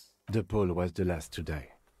contractors? The Pole was the last to die.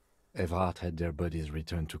 Everard had their bodies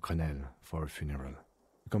returned to Crenel for a funeral.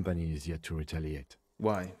 The company is yet to retaliate.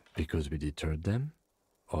 Why? Because we deterred them?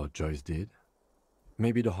 Or Joyce did?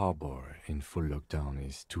 Maybe the harbor in full lockdown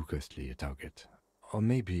is too costly a target. Or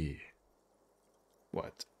maybe...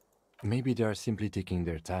 What? Maybe they are simply taking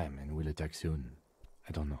their time and will attack soon.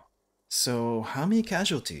 I don't know. So, how many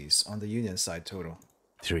casualties on the Union side total?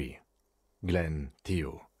 3. Glenn,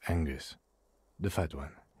 Theo, Angus. The fat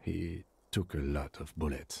one, he took a lot of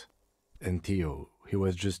bullets. And Theo, he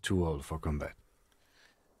was just too old for combat.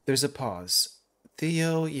 There's a pause.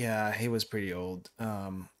 Theo, yeah, he was pretty old.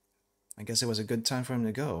 I guess it was a good time for him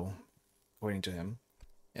to go, according to him.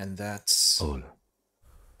 And that's... All.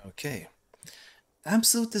 Okay.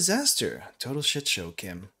 Absolute disaster. Total shit show,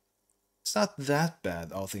 Kim. It's not that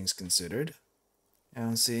bad, all things considered. I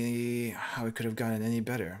don't see how it could have gotten any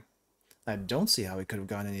better. I don't see how it could have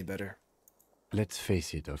gone any better. Let's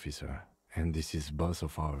face it, officer, and this is both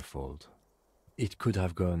of our fault. It could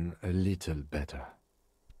have gone a little better.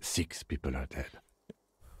 6 people are dead.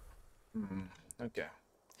 Okay.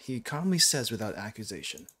 He calmly says without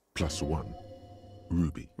accusation. +1.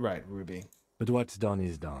 Ruby. Right, Ruby. But what's done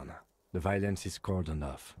is done. The violence is cordoned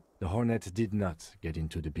off. The Hornets did not get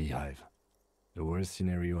into the beehive. The worst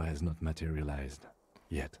scenario has not materialized.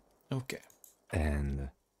 Yet. Okay. And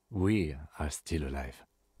we are still alive.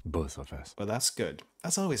 Both of us. Well, that's good.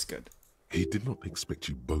 That's always good. He did not expect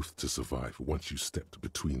you both to survive once you stepped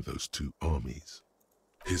between those 2 armies.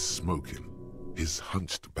 His smoking, his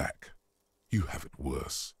hunched back. You have it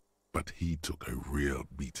worse, but he took a real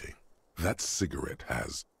beating. That cigarette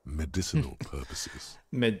has medicinal purposes.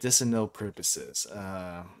 Medicinal purposes.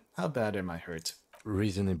 How bad am I hurt?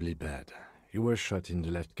 Reasonably bad. You were shot in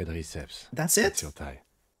the left quadriceps. That's it? That's your thigh.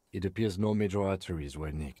 It appears no major arteries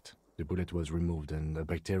were nicked. The bullet was removed and a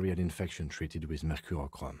bacterial infection treated with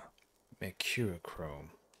mercurochrome. Mercurochrome.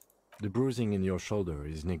 The bruising in your shoulder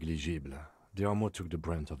is negligible. The armor took the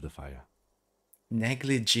brunt of the fire.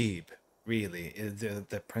 Negligible, really, is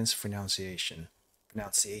the Prince pronunciation.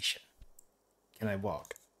 Can I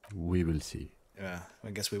walk? We will see. Yeah,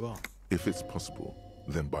 I guess we will. If it's possible,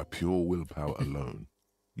 then by pure willpower alone,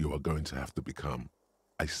 you are going to have to become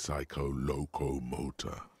a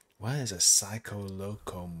psycho-locomotor. What is a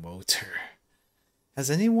psycho-locomotor? Has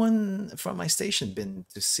anyone from my station been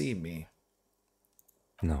to see me?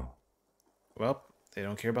 No. Well, they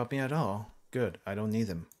don't care about me at all. Good, I don't need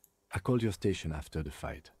them. I called your station after the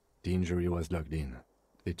fight. The injury was logged in.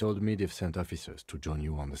 They told me they've sent officers to join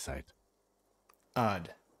you on the site.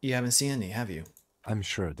 Odd. You haven't seen any, have you? I'm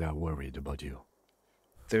sure they're worried about you.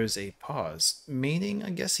 There's a pause, meaning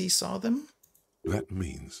I guess he saw them? That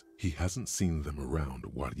means he hasn't seen them around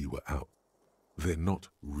while you were out. They're not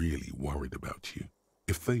really worried about you.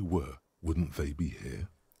 If they were, wouldn't they be here?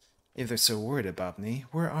 If they're so worried about me,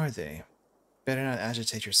 where are they? Better not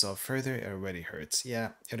agitate yourself further, it already hurts.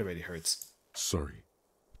 Yeah, it already hurts. Sorry.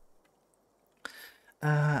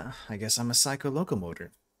 I guess I'm a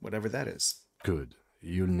psycho-locomotor, whatever that is. Good.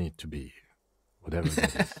 You'll need to be. Whatever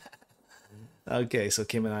that is. Okay, so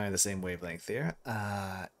Kim and I are on the same wavelength there.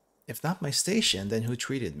 If not my station, then who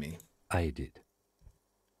treated me? I did.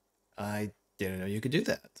 I didn't know you could do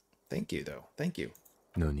that. Thank you, though. Thank you.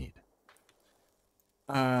 No need.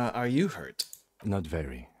 Are you hurt? Not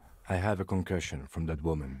very. I have a concussion from that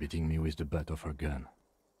woman beating me with the butt of her gun.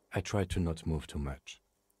 I tried to not move too much.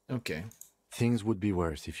 Okay. Things would be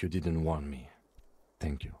worse if you didn't warn me.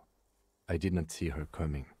 Thank you. I did not see her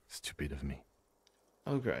coming. Stupid of me.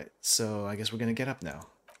 Alright, so I guess we're gonna get up now.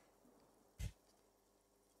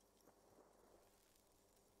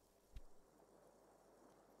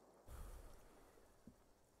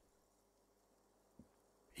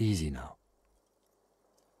 Easy now.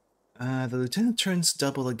 The lieutenant turns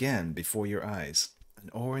double again before your eyes. An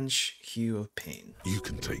orange hue of pain. You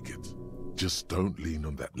can take it. Just don't lean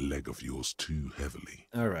on that leg of yours too heavily.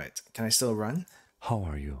 Alright, can I still run? How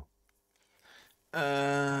are you?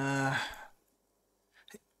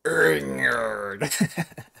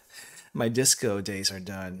 My disco days are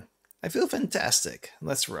done. I feel fantastic.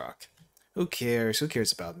 Let's rock. Who cares? Who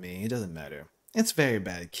cares about me? It doesn't matter. It's very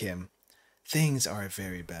bad, Kim. Things are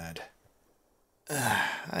very bad.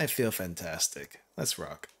 I feel fantastic. Let's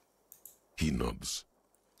rock. He nods.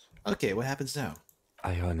 Okay, what happens now?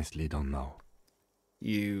 I honestly don't know.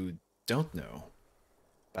 You don't know?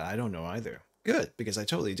 But I don't know either. Good, because I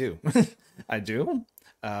totally do. I do?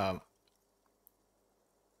 I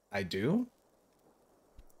do?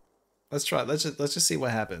 Let's try. Let's just see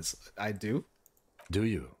what happens. I do? Do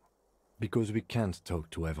you? Because we can't talk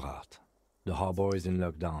to Everard. The harbor is in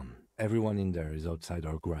lockdown. Everyone in there is outside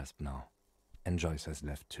our grasp now. And Joyce has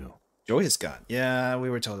left too. Joy is gone. Yeah,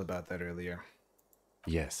 we were told about that earlier.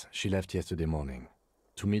 Yes, she left yesterday morning.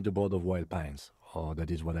 To meet the board of Wild Pines, or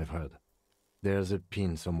that is what I've heard. There's a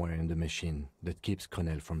pin somewhere in the machine that keeps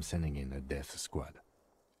Connell from sending in a death squad.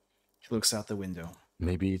 He looks out the window.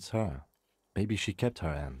 Maybe it's her. Maybe she kept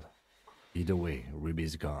her hand. Either way,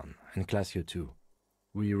 Ruby's gone. And Classio too.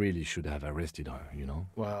 We really should have arrested her, you know?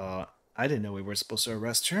 Well, I didn't know we were supposed to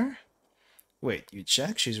arrest her. Wait, you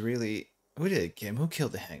check? She's really... Who did, Kim? Who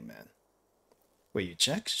killed the hangman? Wait, you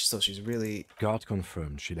checked? So she's really... Guard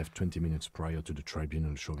confirmed she left 20 minutes prior to the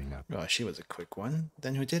tribunal showing up. Oh, she was a quick one.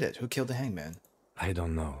 Then who did it? Who killed the hangman? I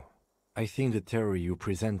don't know. I think the theory you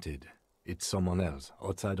presented, it's someone else,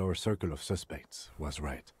 outside our circle of suspects, was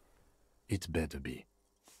right. It better be.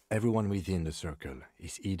 Everyone within the circle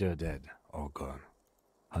is either dead or gone.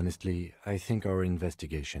 Honestly, I think our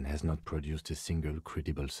investigation has not produced a single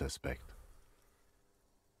credible suspect.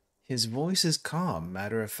 His voice is calm,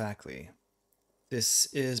 matter-of-factly. This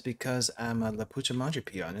is because I'm a La Pucha Madre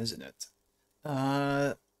peon, isn't it?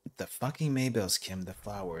 The fucking Maybells, Kim, the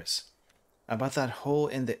flowers. About that hole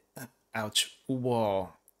in the... ouch,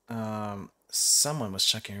 wall. Someone was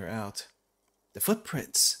checking her out. The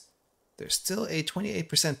footprints. There's still a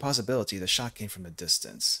 28% possibility the shot came from a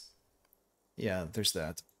distance. Yeah, there's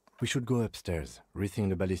that. We should go upstairs, rethink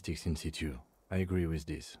the ballistics in situ. I agree with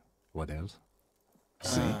this. What else?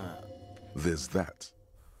 See? There's that.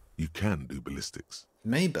 You can do ballistics.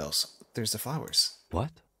 Maybells. There's the flowers.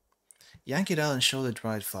 What? Yank it out and show the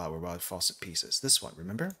dried flower while it falls to pieces. This one,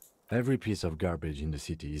 remember? Every piece of garbage in the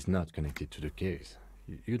city is not connected to the case.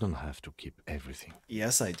 You don't have to keep everything.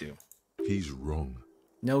 Yes, I do. He's wrong.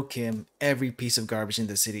 No, Kim. Every piece of garbage in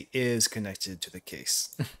the city is connected to the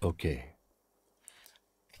case. Okay.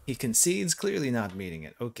 He concedes, clearly not meeting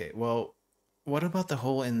it. Okay, well, what about the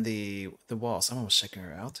hole in the wall? Someone was checking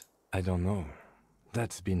her out. I don't know.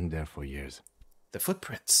 That's been there for years. The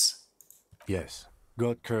footprints. Yes.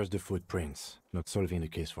 God curse the footprints. Not solving the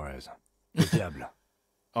case for us. Au diable.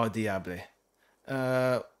 Au diable.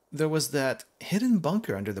 There was that hidden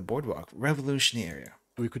bunker under the boardwalk. Revolutionary area.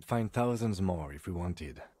 We could find thousands more if we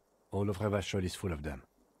wanted. All of Revachol is full of them.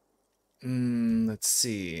 Let's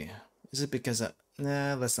see. Is it because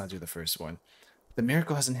nah, let's not do the first one. The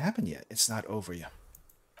miracle hasn't happened yet. It's not over yet.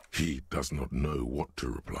 He does not know what to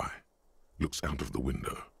reply. Looks out of the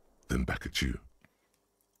window, then back at you.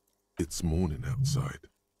 It's morning outside,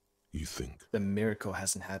 you think. The miracle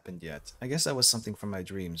hasn't happened yet. I guess that was something from my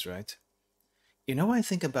dreams, right? You know what I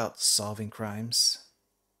think about solving crimes?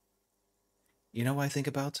 You know what I think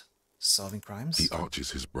about solving crimes? He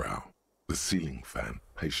arches his brow. The ceiling fan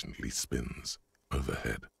patiently spins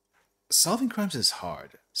overhead. Solving crimes is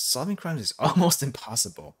hard. Solving crimes is almost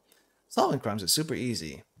impossible. Solving crimes is super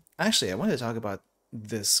easy. Actually, I wanted to talk about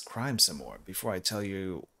this crime some more before I tell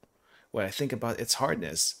you what I think about its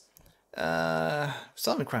hardness.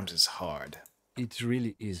 Solving crimes is hard. It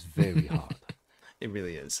really is very hard. It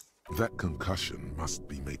really is. That concussion must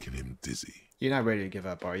be making him dizzy. You're not ready to give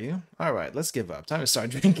up, are you? Alright, let's give up. Time to start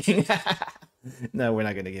drinking. No, we're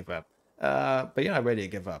not going to give up. But you're not ready to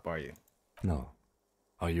give up, are you? No.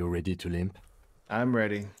 Are you ready to limp? I'm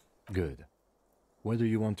ready. Good. Where do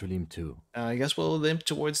you want to limp to? I guess we'll limp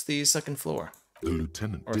towards the second floor. The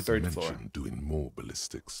lieutenant or did third mention floor. doing more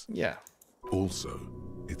ballistics. Yeah. Also,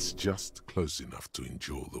 it's just close enough to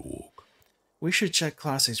endure the walk. We should check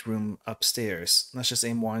Classe's room upstairs. Let's just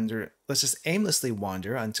aimlessly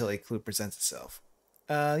wander until a clue presents itself.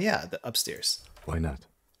 Yeah, the upstairs. Why not?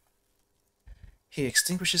 He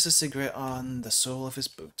extinguishes a cigarette on the sole of his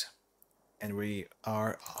boot. And we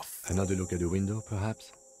are off. Another look at the window,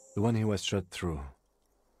 perhaps? The one he was shot through.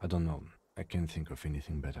 I don't know. I can't think of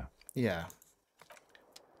anything better. Yeah.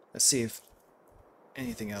 Let's see if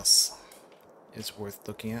anything else is worth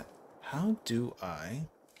looking at. How do I...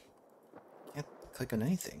 Can't click on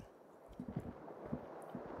anything.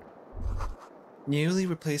 Newly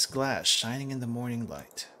replaced glass shining in the morning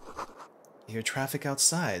light. You hear traffic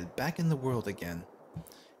outside, back in the world again.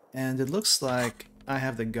 And it looks like I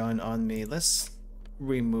have the gun on me. Let's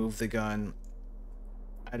remove the gun.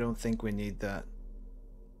 I don't think we need that.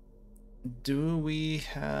 Do we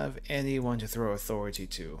have anyone to throw authority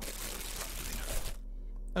to?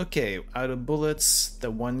 Okay, out of bullets,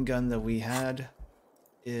 the one gun that we had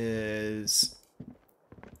is...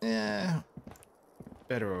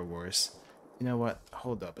 better or worse. You know what?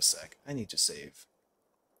 Hold up a sec. I need to save.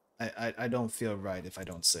 I don't feel right if I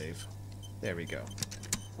don't save. There we go.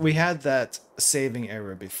 We had that saving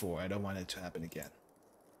error before. I don't want it to happen again.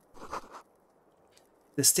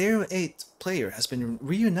 The Stereo 8 player has been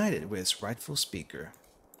reunited with its rightful speaker.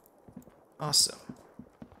 Awesome.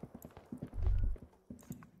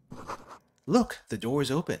 Look, the door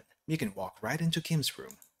is open. You can walk right into Kim's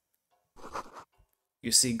room.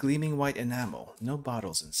 You see gleaming white enamel, no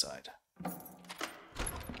bottles inside.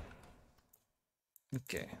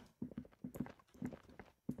 Okay.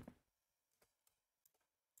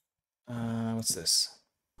 What's this?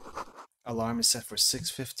 Alarm is set for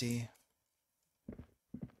 6:50.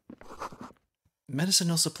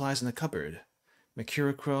 Medicinal supplies in the cupboard.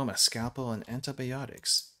 Mercurochrome, a scalpel, and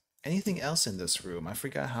antibiotics. Anything else in this room? I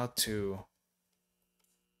forgot how to...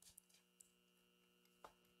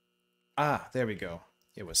 Ah, there we go.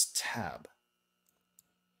 It was tab.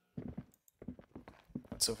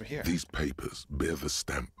 What's over here? These papers bear the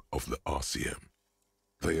stamp of the RCM.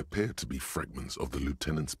 They appear to be fragments of the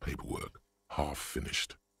lieutenant's paperwork, half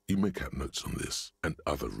finished. You make out notes on this and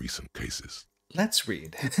other recent cases. Let's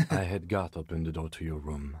read. I had Gart open the door to your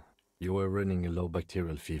room. You were running a low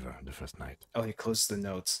bacterial fever the first night. Oh, he closed the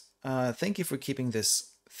notes. Thank you for keeping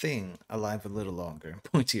this thing alive a little longer.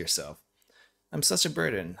 Point to yourself. I'm such a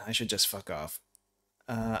burden. I should just fuck off.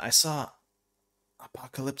 I saw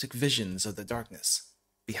apocalyptic visions of the darkness.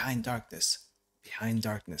 Behind darkness. Behind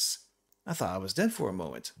darkness. I thought I was dead for a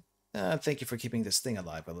moment. Thank you for keeping this thing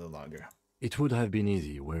alive a little longer. It would have been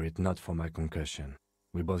easy were it not for my concussion.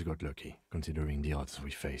 We both got lucky, considering the odds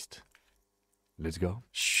we faced. Let's go?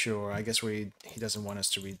 Sure, I guess he doesn't want us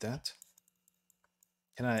to read that.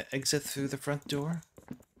 Can I exit through the front door?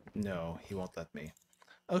 No, he won't let me.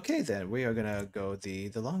 Okay then, we are gonna go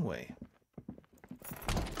the long way.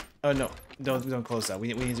 Oh no, don't close that.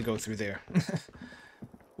 We need to go through there.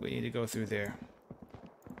 We need to go through there.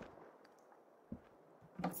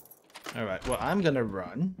 Alright, well I'm gonna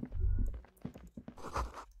run.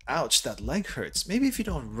 Ouch, that leg hurts. Maybe if you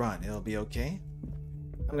don't run, it'll be okay.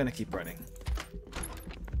 I'm gonna keep running.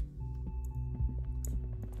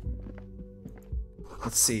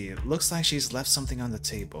 Let's see, looks like she's left something on the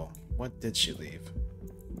table. What did she leave?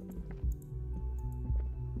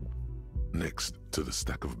 Next to the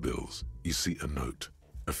stack of bills, you see a note.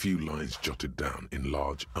 A few lines jotted down in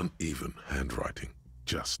large, uneven handwriting,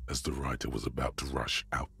 just as the writer was about to rush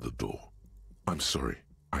out the door. I'm sorry,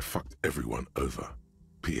 I fucked everyone over.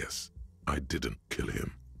 P.S. I didn't kill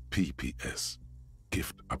him. P.P.S.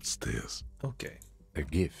 Gift upstairs. Okay. A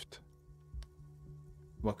gift?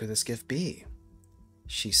 What could this gift be?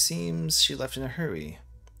 She seems she left in a hurry.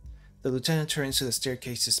 The lieutenant turns to the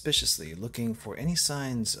staircase suspiciously, looking for any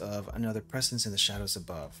signs of another presence in the shadows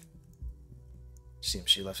above. Seems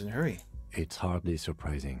she left in a hurry. It's hardly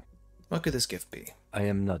surprising. What could this gift be? I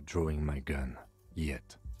am not drawing my gun.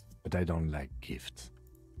 Yet. But I don't like gifts.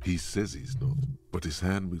 He says he's not, but his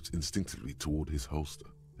hand moves instinctively toward his holster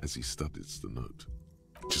as he studies the note.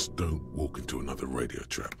 Just don't walk into another radio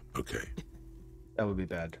trap, okay? That would be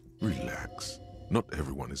bad. Relax. Not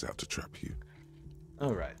everyone is out to trap you.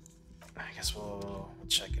 Alright. I guess we'll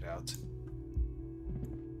check it out.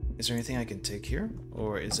 Is there anything I can take here?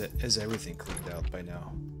 Or is everything cleaned out by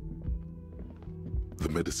now? The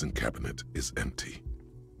medicine cabinet is empty.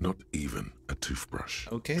 Not even a toothbrush.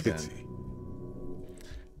 Okay Pity. then.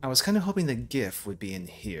 I was kind of hoping the GIF would be in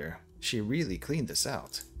here. She really cleaned this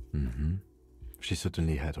out. Mm-hmm. She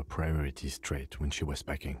certainly had her priorities straight when she was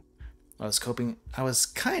packing. I was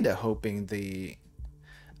kind of hoping the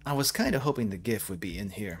GIF would be in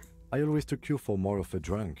here. I always took you for more of a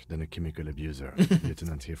drunk than a chemical abuser,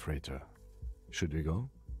 Lieutenant Freighter. Should we go?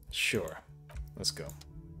 Sure. Let's go.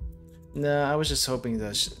 No, I was just hoping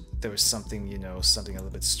that there was something, you know, something a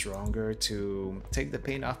little bit stronger to take the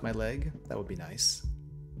pain off my leg. That would be nice.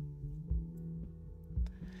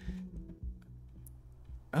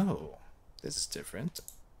 Oh, this is different.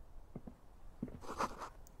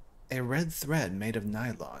 A red thread made of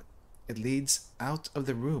nylon. It leads out of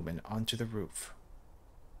the room and onto the roof.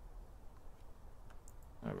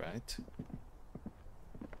 Alright.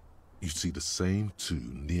 You see the same two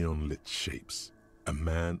neon-lit shapes, a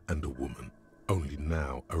man and a woman, only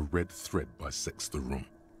now a red thread bisects the room,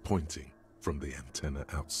 pointing from the antenna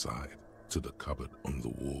outside to the cupboard on the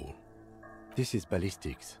wall. This is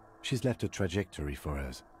ballistics. She's left a trajectory for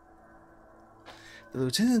us. The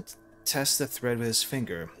lieutenant tests the thread with his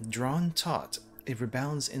finger. Drawn taut, it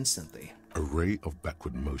rebounds instantly. A ray of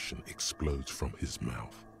backward motion explodes from his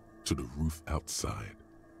mouth to the roof outside,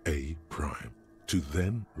 A prime, to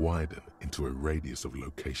then widen into a radius of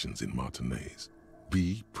locations in Martinez,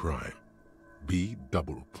 B prime, B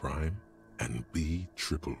double prime, and B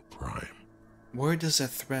triple prime. Where does the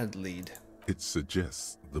thread lead? It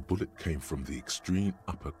suggests the bullet came from the extreme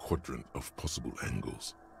upper quadrant of possible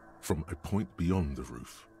angles, from a point beyond the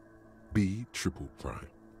roof, B triple prime.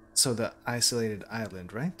 So the isolated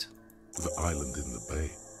island, right? The island in the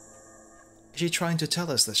bay. Is she trying to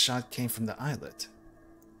tell us the shot came from the islet?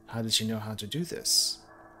 How did she know how to do this?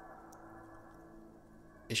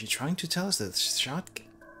 Is she trying to tell us that the shot...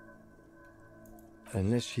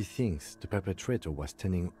 Unless she thinks the perpetrator was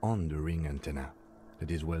standing on the ring antenna.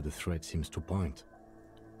 That is where the thread seems to point.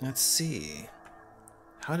 Let's see.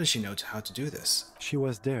 How does she know how to do this? She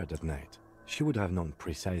was there that night. She would have known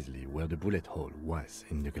precisely where the bullet hole was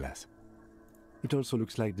in the glass. It also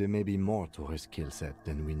looks like there may be more to her skill set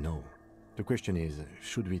than we know. The question is,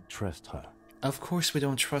 should we trust her? Of course we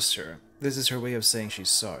don't trust her. This is her way of saying she's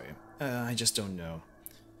sorry. I just don't know.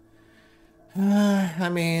 I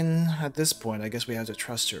mean, at this point, I guess we have to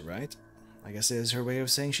trust her, right? I guess it is her way of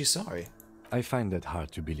saying she's sorry. I find that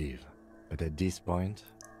hard to believe. But at this point,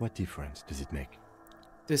 what difference does it make?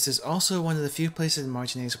 This is also one of the few places in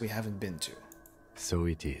Martinez we haven't been to. So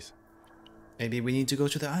it is. Maybe we need to go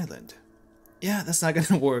to the island. Yeah, that's not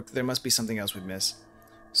gonna work. There must be something else we miss.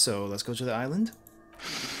 So, let's go to the island?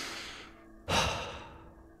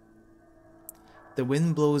 The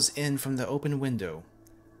wind blows in from the open window.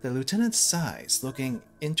 The lieutenant sighs, looking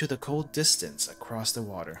into the cold distance across the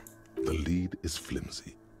water. The lead is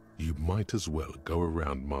flimsy. You might as well go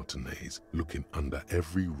around Martinez, looking under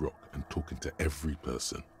every rock and talking to every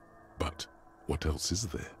person. But what else is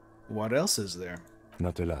there? What else is there?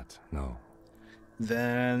 Not a lot, no.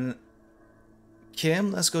 Then...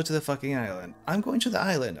 Kim, let's go to the fucking island. I'm going to the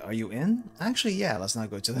island. Are you in? Actually, yeah, let's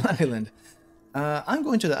not go to the island. I'm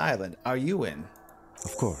going to the island. Are you in?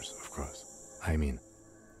 Of course, of course. I'm in.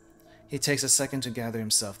 He takes a second to gather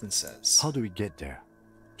himself and says... How do we get there?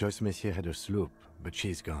 Joyce Messier had her sloop, but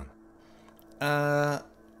she's gone.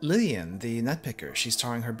 Lillian, the nutpicker, she's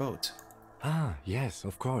towing her boat. Ah, yes,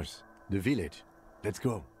 of course. The village. Let's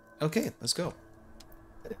go. Okay, let's go.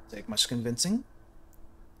 It didn't take much convincing.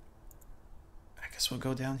 I guess we'll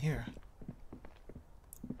go down here.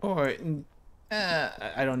 Or,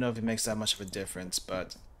 I don't know if it makes that much of a difference,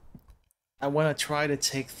 but I want to try to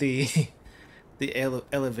take the the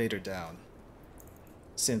elevator down.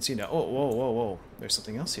 Since, you know... Oh, whoa. There's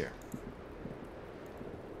something else here.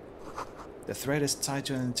 The thread is tied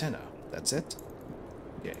to an antenna. That's it?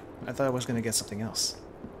 Okay. I thought I was gonna get something else.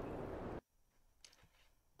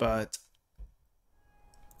 But...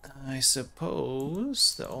 I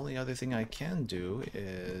suppose the only other thing I can do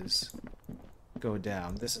is go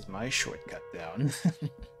down. This is my shortcut down.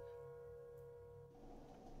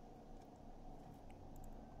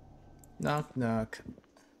 Knock, knock.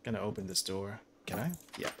 Gonna open this door. Can I?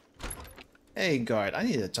 Yeah. Hey, guard, I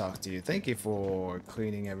need to talk to you. Thank you for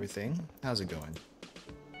cleaning everything. How's it going?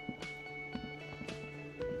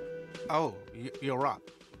 Oh, you're up.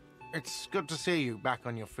 It's good to see you back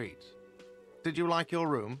on your feet. Did you like your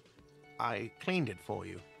room? I cleaned it for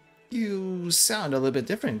you. You sound a little bit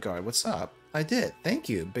different, guard. What's up? I did. Thank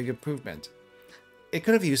you. Big improvement. It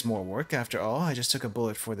could have used more work, after all. I just took a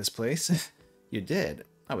bullet for this place. You did.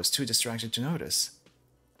 I was too distracted to notice.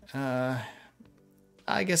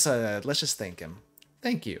 I guess let's just thank him.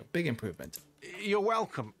 Thank you. Big improvement. You're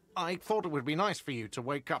welcome. I thought it would be nice for you to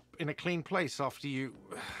wake up in a clean place after you,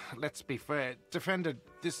 let's be fair, defended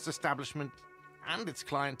this establishment and its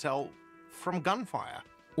clientele from gunfire.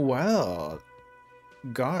 Well,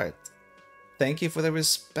 guard, thank you for the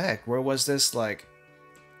respect. Where was this, like,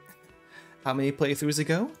 how many playthroughs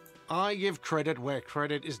ago? I give credit where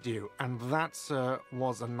credit is due, and that, sir,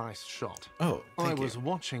 was a nice shot. Oh, thank you. I was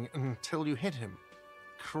watching until you hit him.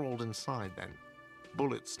 Crawled inside then.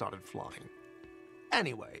 Bullets started flying.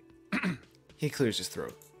 Anyway. He clears his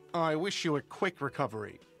throat. I wish you a quick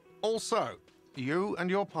recovery. Also, you and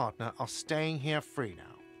your partner are staying here free now.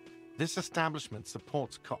 This establishment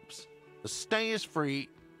supports cops. The stay is free,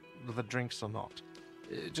 the drinks are not.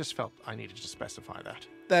 Just felt I needed to specify that.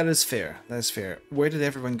 That is fair. That is fair. Where did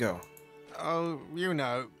everyone go? Oh, you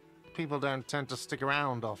know, people don't tend to stick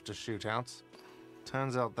around after shootouts.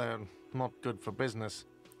 Turns out they're not good for business.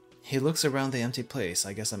 He looks around the empty place.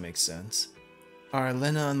 I guess that makes sense. Are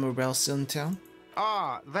Lena and Morel still in town?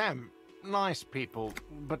 Ah, them. Nice people,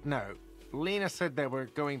 but no. Lena said they were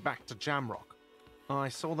going back to Jamrock. I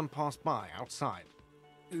saw them pass by outside.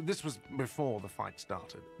 This was before the fight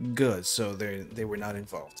started. Good, so they were not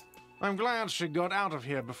involved. I'm glad she got out of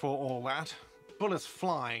here before all that. Bullets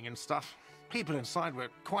flying and stuff. People inside were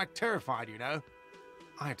quite terrified, you know.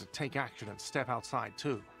 I had to take action and step outside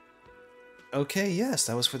too. Okay, yes,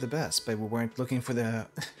 that was for the best, but we weren't looking for the...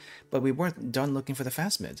 but we weren't done looking for the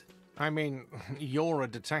phasmid. I mean, you're a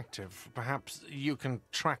detective. Perhaps you can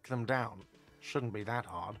track them down. Shouldn't be that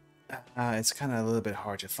hard. It's kind of a little bit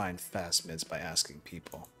hard to find phasmids by asking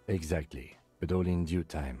people. Exactly, but all in due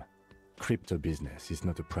time. Crypto business is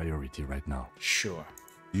not a priority right now. Sure.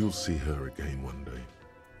 You'll see her again one day.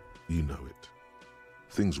 You know it.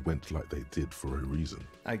 Things went like they did for a reason.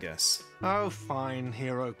 I guess. Oh, fine,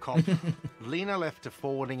 hero cop. Lena left a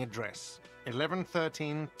forwarding address.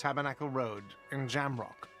 1113 Tabernacle Road in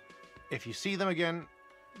Jamrock. If you see them again,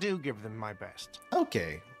 do give them my best.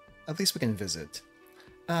 Okay. At least we can visit.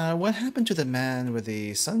 What happened to the man with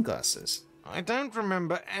the sunglasses? I don't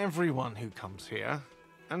remember everyone who comes here.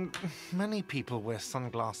 And many people wear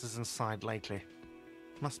sunglasses inside lately.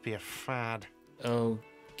 Must be a fad.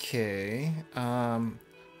 Okay.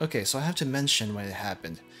 Okay, so I have to mention when it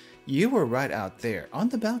happened. You were right out there, on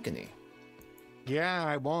the balcony. Yeah,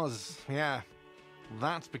 I was. Yeah.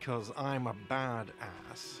 That's because I'm a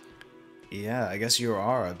badass. Yeah, I guess you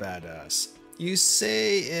are a badass. You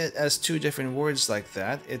say it as two different words like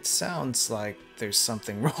that, it sounds like there's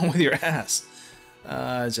something wrong with your ass.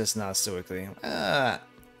 Just not stoically.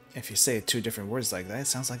 If you say two different words like that, it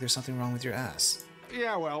sounds like there's something wrong with your ass.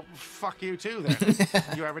 Yeah, well, fuck you too then.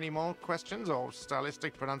 You have any more questions or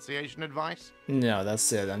stylistic pronunciation advice? No,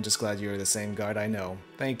 that's it. I'm just glad you're the same guard I know.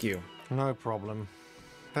 Thank you. No problem.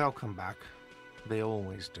 They'll come back. They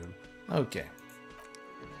always do. Okay.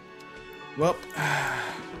 Well,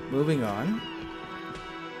 moving on.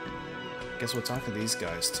 Guess we'll talk to these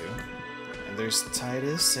guys too. And there's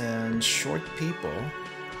Titus and short people.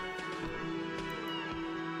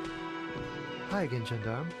 Hi again,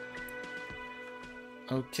 gendarme.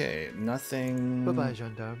 Okay, nothing. Bye-bye,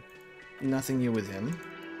 gendarme. Nothing new with him.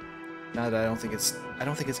 Now that I don't think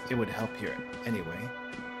it would help here anyway.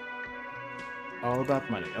 All about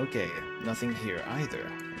money. Okay, nothing here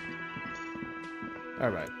either.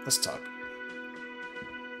 Alright, let's talk.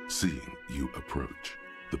 Seeing you approach,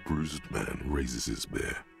 the bruised man raises his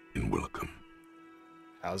bear in welcome.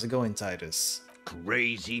 How's it going, Titus?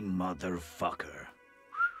 Crazy motherfucker.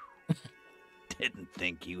 Didn't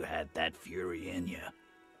think you had that fury in you,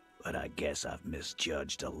 but I guess I've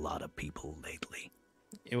misjudged a lot of people lately.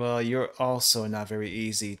 Well, you're also not very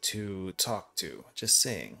easy to talk to. Just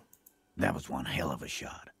saying. That was one hell of a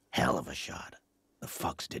shot. Hell of a shot. The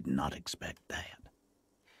fucks did not expect that.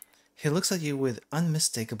 He looks at you with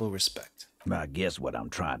unmistakable respect. I guess what I'm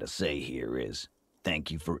trying to say here is,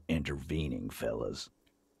 thank you for intervening, fellas.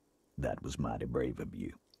 That was mighty brave of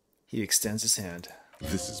you. He extends his hand.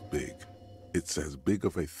 This is big. It's as big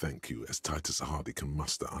of a thank you as Titus Hardy can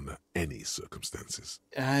muster under any circumstances.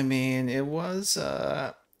 I mean, it was,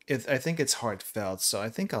 I think it's heartfelt, so I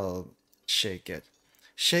think I'll shake it.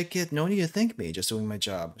 Shake it, no need to thank me, just doing my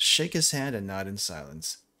job. Shake his hand and nod in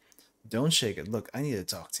silence. Don't shake it. Look, I need to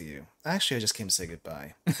talk to you. Actually, I just came to say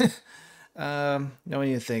goodbye. No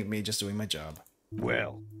need to thank me, just doing my job.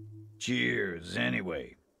 Well, cheers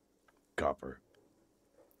anyway, Copper.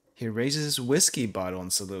 He raises his whiskey bottle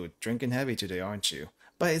in salute. Drinking heavy today, aren't you?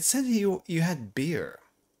 But it said you had beer.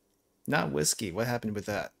 Not whiskey. What happened with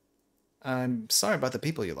that? I'm sorry about the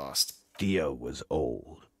people you lost. Dio was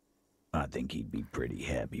old. I think he'd be pretty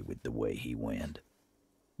happy with the way he went.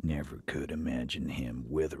 Never could imagine him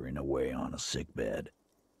withering away on a sickbed.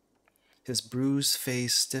 His bruised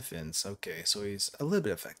face stiffens. Okay, so he's a little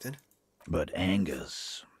bit affected. But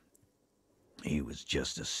Angus, he was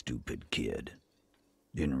just a stupid kid.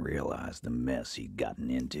 Didn't realize the mess he'd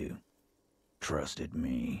gotten into. Trusted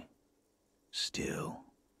me. Still,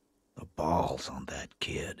 the balls on that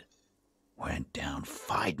kid. Went down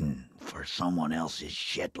fighting for someone else's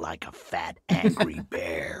shit like a fat, angry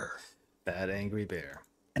bear. Fat, angry bear.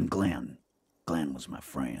 And Glenn was my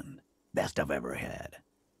friend. Best I've ever had.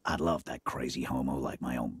 I love that crazy homo like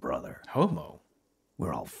my own brother. Homo?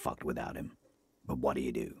 We're all fucked without him. But what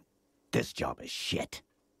do? This job is shit.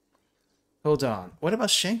 Hold on. What about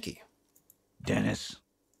Shanky? Dennis,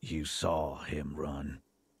 you saw him run.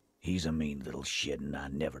 He's a mean little shit and I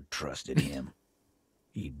never trusted him.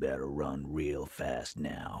 He'd better run real fast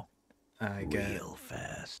now. Real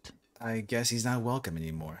fast. I guess he's not welcome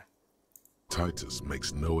anymore. Titus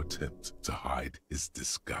makes no attempt to hide his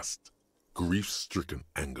disgust. Grief-stricken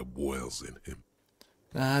anger boils in him.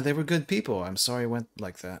 They were good people. I'm sorry it went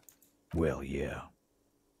like that. Well, yeah.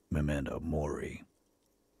 Memento mori.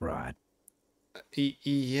 Right.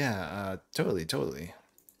 Yeah, totally.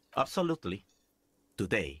 Absolutely.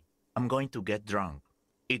 Today, I'm going to get drunk,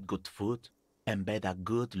 eat good food, and bed a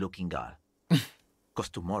good-looking girl. Because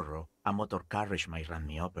tomorrow, a motor carriage might run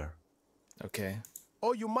me over. Okay.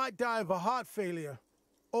 Or you might die of a heart failure.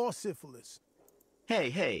 Or syphilis.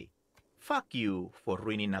 Hey. Fuck you for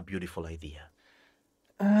ruining a beautiful idea.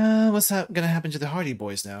 What's gonna happen to the Hardy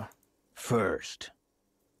Boys now? First,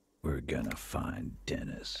 we're gonna find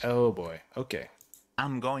Dennis. Oh boy, okay.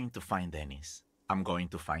 I'm going to find Dennis. I'm going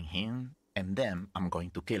to find him, and then I'm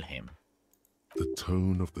going to kill him. The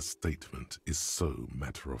tone of the statement is so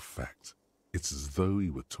matter-of-fact. It's as though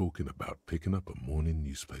he were talking about picking up a morning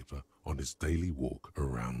newspaper on his daily walk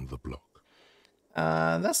around the block.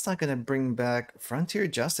 That's not gonna bring back frontier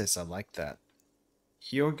justice. I like that.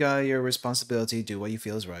 Your guy, your responsibility, do what you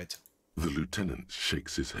feel is right. The lieutenant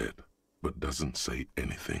shakes his head, but doesn't say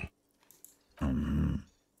anything.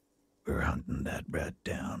 We're hunting that rat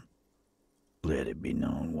down. Let it be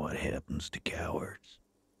known what happens to cowards.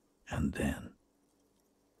 And then...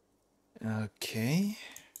 Okay.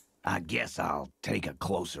 I guess I'll take a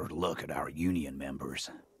closer look at our union members.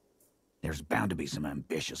 There's bound to be some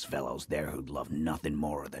ambitious fellows there who'd love nothing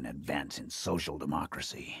more than advancing social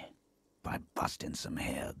democracy by busting some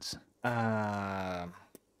heads.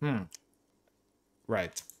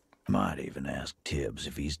 Right. Might even ask Tibbs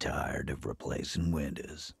if he's tired of replacing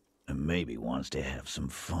windows, and maybe wants to have some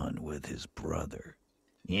fun with his brother.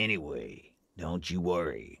 Anyway, don't you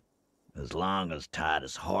worry. As long as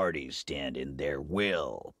Titus Hardy's standing, there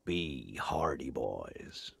will be Hardy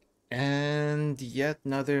Boys. And yet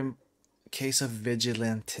another case of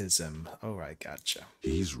vigilantism. Alright, gotcha.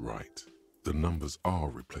 He's right. The numbers are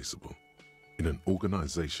replaceable. In an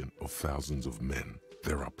organization of thousands of men,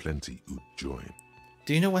 there are plenty who'd join.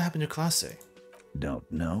 Do you know what happened to Classe? Don't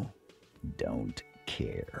know. Don't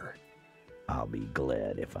care. I'll be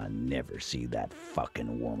glad if I never see that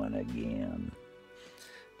fucking woman again.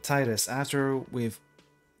 Titus, after we've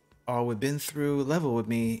been through, level with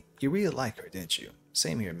me, you really like her, didn't you?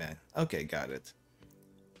 Same here, man. Okay, got it.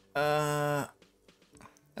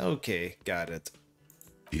 Okay, got it.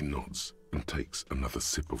 He nods and takes another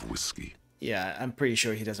sip of whiskey. Yeah, I'm pretty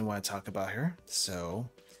sure he doesn't want to talk about her, so...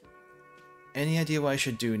 Any idea what I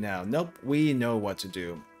should do now? Nope, we know what to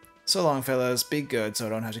do. So long, fellas. Be good so I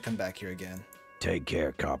don't have to come back here again. Take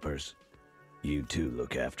care, coppers. You two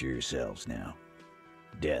look after yourselves now.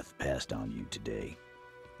 Death passed on you today,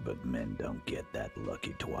 but men don't get that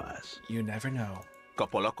lucky twice. You never know.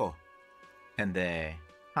 Copo Loco. And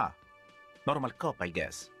normal cop, I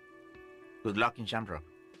guess. Good luck in Shamrock.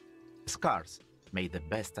 Scars made the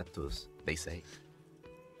best tattoos, they say.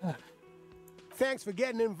 Thanks for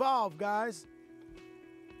getting involved, guys.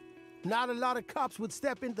 Not a lot of cops would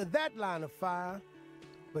step into that line of fire,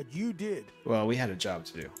 but you did. Well, we had a job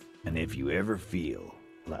to do. And if you ever feel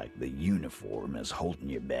like the uniform is holding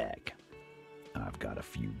you back, I've got a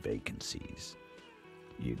few vacancies.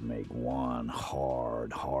 You'd make one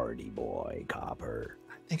hardy boy, copper.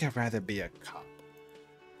 I think I'd rather be a cop.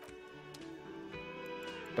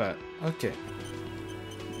 But, okay.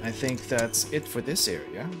 I think that's it for this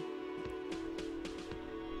area.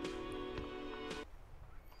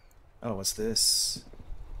 Oh, what's this?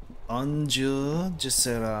 Un jour de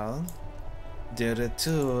sera de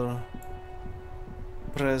retour.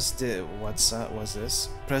 What's this?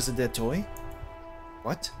 Presidetoy?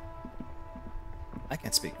 What? I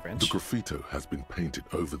can't speak French. The graffito has been painted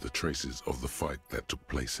over the traces of the fight that took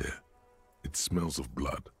place here. It smells of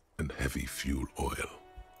blood and heavy fuel oil.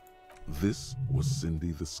 This was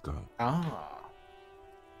Cindy the Skull. Ah.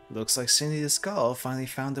 Looks like Cindy the Skull finally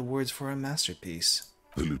found the words for a masterpiece.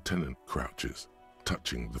 The lieutenant crouches,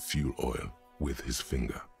 touching the fuel oil with his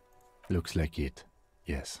finger. Looks like it,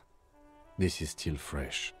 yes. This is still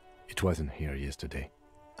fresh. It wasn't here yesterday.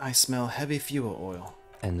 I smell heavy fuel oil.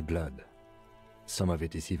 And blood. Some of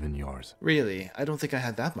it is even yours. Really? I don't think I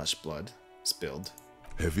had that much blood spilled.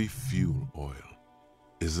 Heavy fuel oil.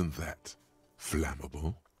 Isn't that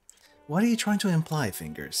flammable? What are you trying to imply,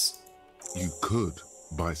 Fingers? You could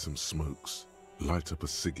buy some smokes, light up a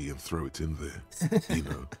ciggy and throw it in there. You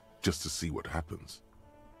know, just to see what happens.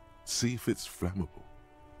 See if it's flammable.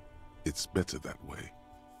 It's better that way.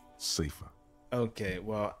 Safer. Okay,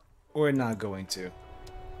 well, we're not going to.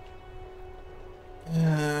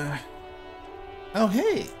 Oh,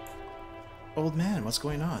 hey! Old man, what's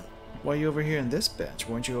going on? Why are you over here on this bench?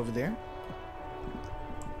 Weren't you over there?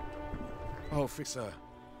 Officer,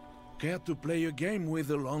 care to play a game with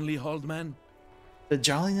the lonely old man? The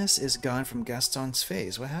jolliness is gone from Gaston's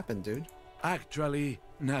face. What happened, dude? Actually,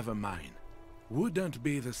 never mind. Wouldn't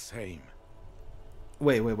be the same.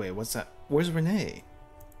 Wait, what's that? Where's Renee?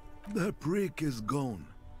 The prick is gone.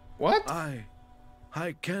 What? I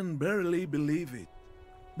can barely believe it,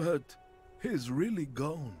 but he's really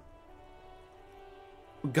gone.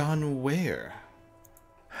 Gone where?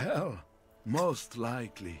 Hell, most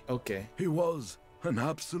likely. Okay. He was an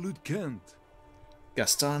absolute Kent.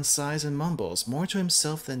 Gaston sighs and mumbles, more to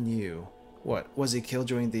himself than you. What, was he killed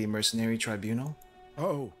during the mercenary tribunal?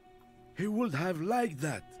 Oh, he would have liked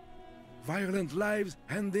that. Violent lives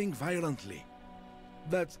ending violently.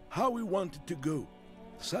 That's how he wanted to go.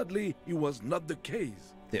 Sadly, it was not the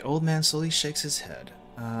case. The old man slowly shakes his head.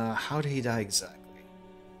 How did he die exactly?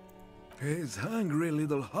 His hungry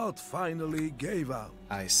little heart finally gave out.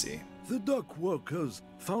 I see. The dock workers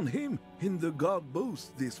found him in the guard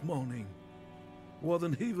booth this morning.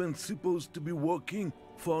 Wasn't even supposed to be working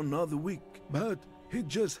for another week, but he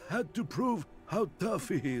just had to prove how tough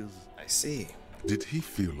he is. I see. Did he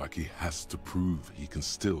feel like he has to prove he can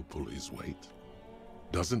still pull his weight?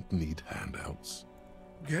 Doesn't need handouts?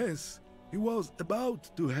 Guess he was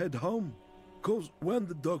about to head home, 'cause when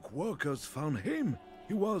the dock workers found him,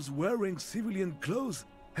 he was wearing civilian clothes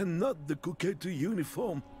and not the Kuketu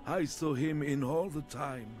uniform I saw him in all the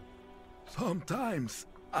time. Sometimes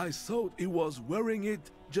I thought he was wearing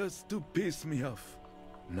it just to piss me off.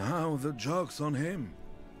 Now the joke's on him,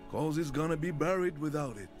 'cause he's gonna be buried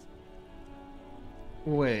without it.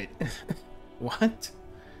 Wait, what?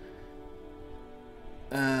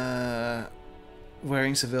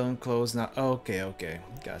 Wearing civilian clothes now. Okay.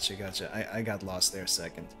 Gotcha. I got lost there a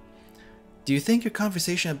second. Do you think your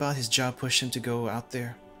conversation about his job pushed him to go out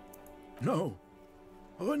there? No.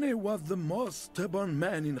 René was the most stubborn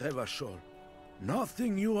man in Revachol.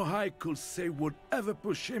 Nothing you or I could say would ever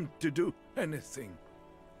push him to do anything.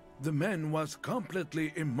 The man was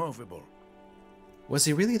completely immovable. Was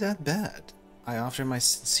he really that bad? I offer my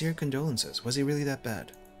sincere condolences. Was he really that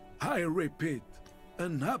bad? I repeat,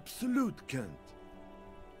 an absolute Kent.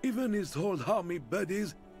 Even his old army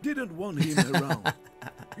buddies didn't want him around.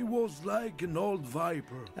 He was like an old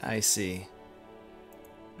viper. I see.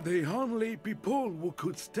 The only people who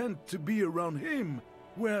could stand to be around him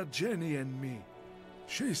were Jenny and me.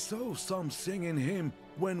 She saw something in him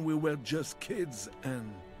when we were just kids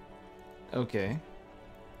and... Okay.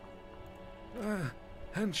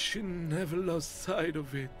 And she never lost sight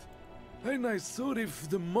of it. And I thought if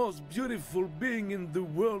the most beautiful being in the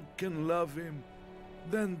world can love him,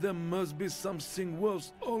 then there must be something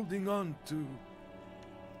worth holding on to.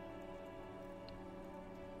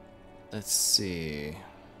 Let's see.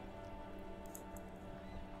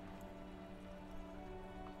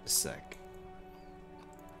 A sec.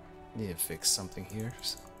 Need to fix something here.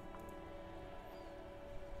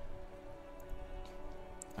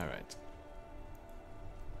 Alright.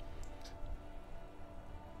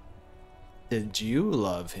 Did you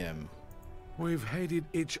love him? We've hated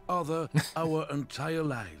each other our entire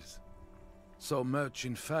lives. So much,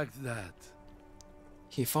 in fact, that...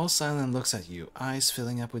 He falls silent and looks at you, eyes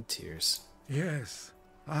filling up with tears. Yes,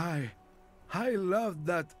 I loved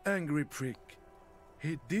that angry prick.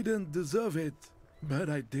 He didn't deserve it, but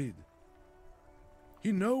I did.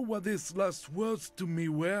 You know what his last words to me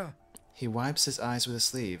were? He wipes his eyes with a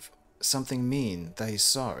sleeve. Something mean that he's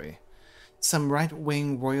sorry. Some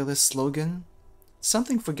right-wing royalist slogan?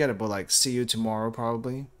 Something forgettable like "see you tomorrow"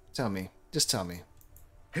 probably. Tell me. Just tell me.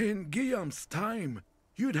 In Guillaume's time,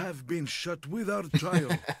 you'd have been shot without trial.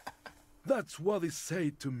 That's what he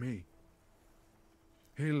said to me.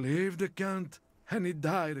 He lived a cunt, and he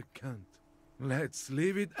died a cunt. Let's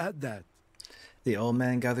leave it at that. The old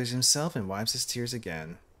man gathers himself and wipes his tears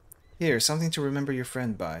again. Here, something to remember your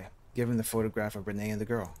friend by. Give him the photograph of Renee and the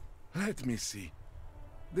girl. Let me see.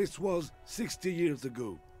 This was 60 years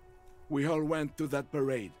ago. We all went to that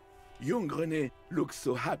parade. Young Renee looked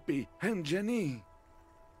so happy, and Jenny...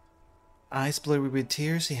 Eyes blurry with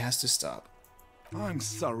tears, he has to stop. I'm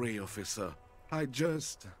sorry, officer. I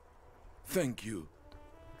just... Thank you.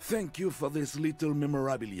 Thank you for this little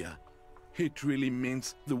memorabilia. It really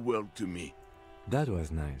means the world to me. That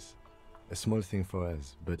was nice. A small thing for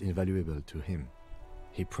us, but invaluable to him.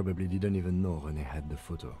 He probably didn't even know Renee had the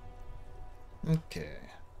photo. Okay.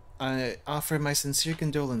 I offer my sincere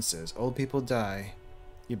condolences. Old people die.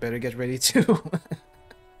 You better get ready too.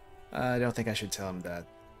 I don't think I should tell him that.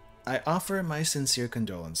 I offer my sincere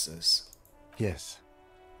condolences. Yes.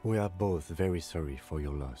 We are both very sorry for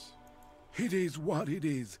your loss. It is what it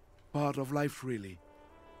is. Part of life, really.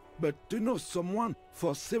 But to know someone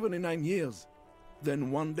for 79 years,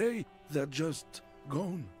 then one day they're just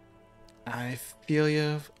gone. I feel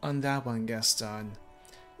you on that one, Gaston.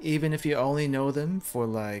 Even if you only know them for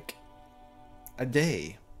like a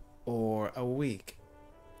day or a week,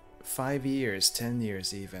 5 years, 10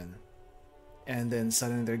 years even, and then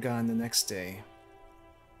suddenly they're gone the next day.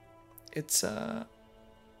 It's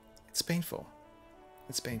painful.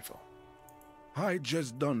 It's painful. I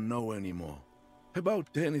just don't know anymore. About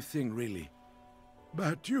anything, really.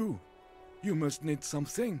 But you must need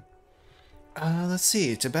something. Let's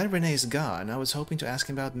see. Too bad Renee's gone. I was hoping to ask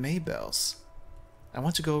him about Maybells. I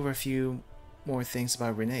want to go over a few more things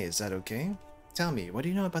about Renee. Is that okay? Tell me, what do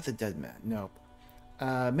you know about the dead man? Nope.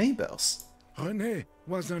 Maybells. Renee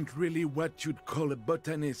wasn't really what you'd call a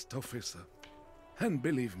botanist, officer. And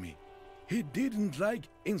believe me, he didn't like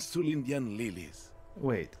Insulindian lilies.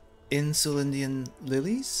 Wait, Insulindian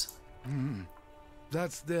lilies?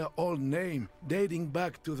 That's their old name, dating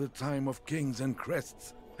back to the time of kings and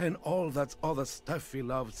crests, and all that other stuff he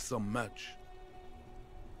loved so much.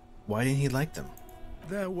 Why didn't he like them?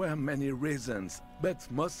 There were many reasons, but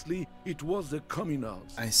mostly it was the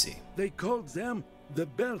communals. I see. They called them the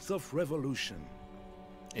bells of revolution.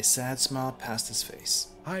 A sad smile passed his face.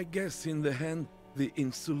 I guess in the end, the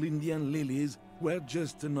Insulindian lilies were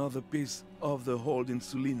just another piece of the whole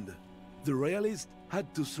Insulinde. The royalists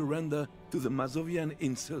had to surrender to the Mazovian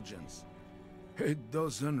insurgents. It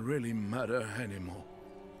doesn't really matter anymore.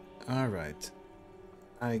 Alright.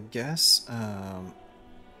 I guess,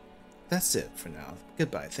 that's it for now.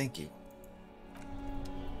 Goodbye, thank you.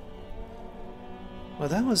 Well,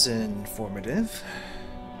 that was informative.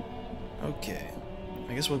 Okay.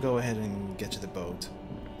 I guess we'll go ahead and get to the boat.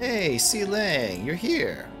 Hey, Si Lang, you're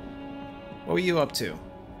here! What were you up to?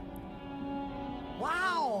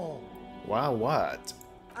 Wow! Wow, what?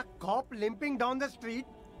 A cop limping down the street,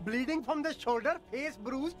 bleeding from the shoulder, face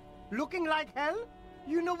bruised, looking like hell?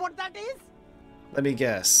 You know what that is? Let me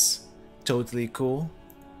guess. Totally cool?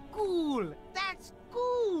 Cool! That's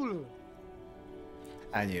cool!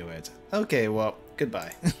 I knew it. Okay, well,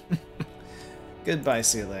 goodbye. Goodbye,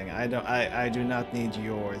 Si Lang. I do not need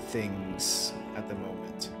your things at the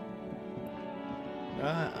moment.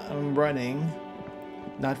 I'm running.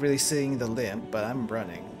 Not really seeing the limp, but I'm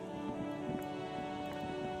running.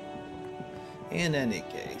 In any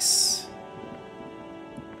case,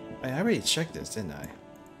 I already checked this, didn't I?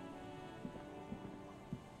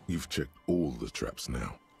 You've checked all the traps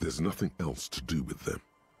now. There's nothing else to do with them.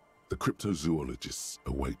 The cryptozoologists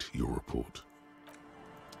await your report.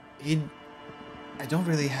 I don't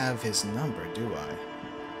really have his number, do I?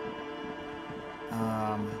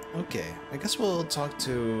 Okay. I guess we'll talk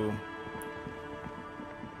to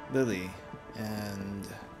Lily and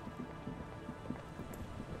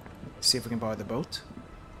See if we can borrow the boat.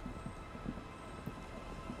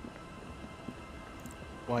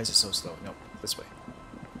 Why is it so slow? Nope, this way.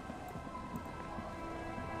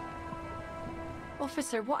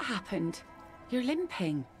 Officer, what happened? You're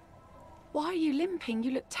limping. Why are you limping?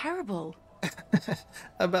 You look terrible.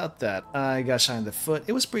 About that, I got shot in the foot.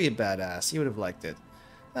 It was pretty badass. You would have liked it.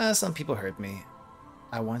 Some people hurt me.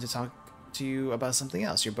 I wanted to talk to you about something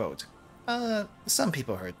else, your boat. Some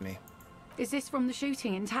people hurt me. Is this from the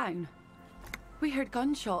shooting in town? We heard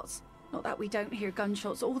gunshots. Not that we don't hear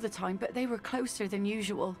gunshots all the time, but they were closer than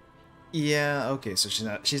usual. Yeah, okay, so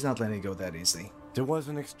she's not letting it go that easily. There was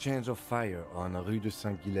an exchange of fire on Rue de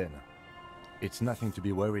Saint-Guylaine. It's nothing to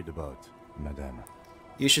be worried about, madame.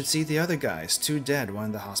 You should see the other guys. 2 dead, 1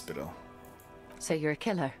 in the hospital. So you're a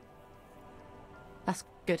killer? That's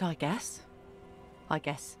good, I guess.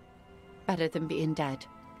 Better than being dead.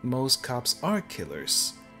 Most cops are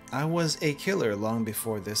killers. I was a killer long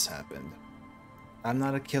before this happened. I'm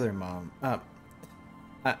not a killer, Mom.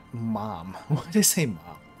 Mom. Why did I say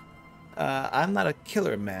Mom? I'm not a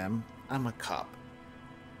killer, ma'am. I'm a cop.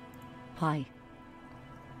 Hi.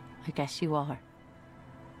 I guess you are.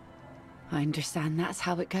 I understand that's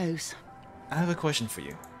how it goes. I have a question for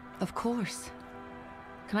you. Of course.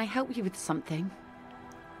 Can I help you with something?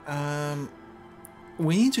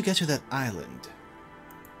 We need to get to that island.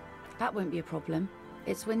 That won't be a problem.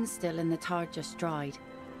 It's wind still and the tar just dried.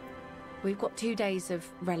 We've got 2 days of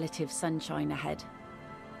relative sunshine ahead.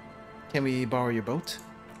 Can we borrow your boat?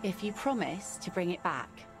 If you promise to bring it back.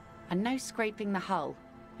 And no scraping the hull.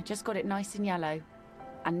 I just got it nice and yellow.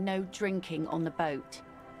 And no drinking on the boat.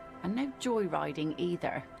 And no joyriding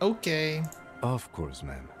either. Okay. Of course,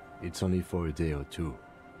 ma'am. It's only for a day or 2.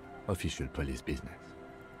 Official police business.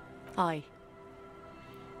 Aye.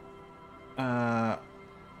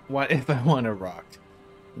 What if I want to rock?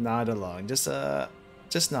 Nod along. Just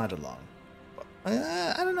nod along.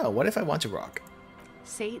 I don't know. What if I want to rock?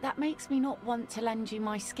 See, that makes me not want to lend you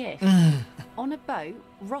my skiff. On a boat,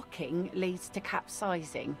 rocking leads to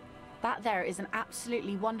capsizing. That there is an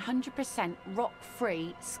absolutely 100%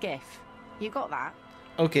 rock-free skiff. You got that?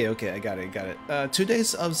 Okay, I got it. 2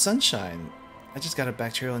 days of sunshine. I just got a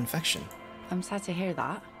bacterial infection. I'm sad to hear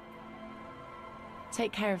that.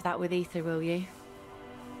 Take care of that with ether, will you?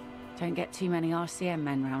 Don't get too many RCM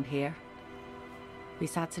men round here. Be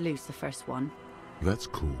sad to lose the first one. That's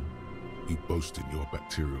cool. You boasting your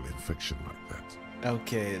bacterial infection like that.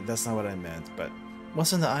 Okay, that's not what I meant, but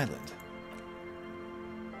what's on the island?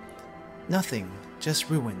 Nothing, just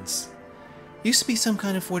ruins. Used to be some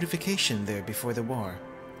kind of fortification there before the war.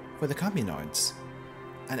 For the communards.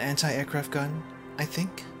 An anti-aircraft gun, I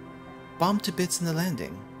think. Bombed to bits in the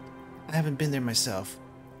landing. I haven't been there myself.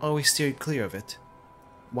 Always steered clear of it.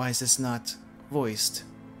 Why is this not voiced?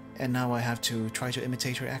 And now I have to try to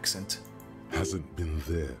imitate her accent. Hasn't been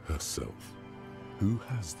there herself. Who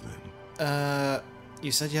has then?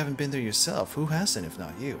 You said you haven't been there yourself. Who hasn't, if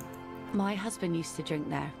not you? My husband used to drink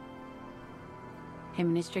there. Him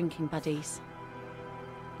and his drinking buddies.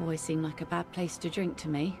 Always seemed like a bad place to drink to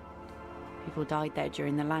me. People died there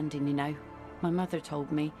during the landing, you know. My mother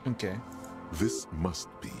told me. Okay. This must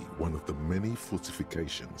be one of the many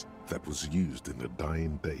fortifications that was used in the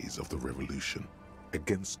dying days of the revolution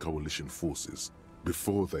against coalition forces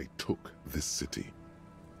before they took this city.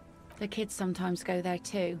 The kids sometimes go there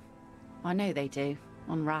too. I know they do,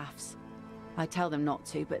 on rafts. I tell them not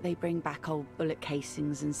to, but they bring back old bullet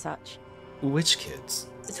casings and such. Which kids?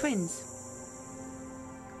 The twins.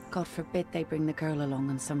 God forbid they bring the girl along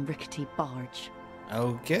on some rickety barge.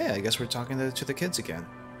 Okay, I guess we're talking to the kids again.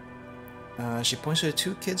 She points to the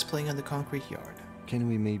 2 kids playing on the concrete yard. Can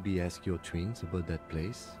we maybe ask your twins about that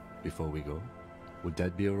place before we go? Would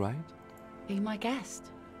that be alright? Be my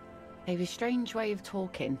guest. They've a strange way of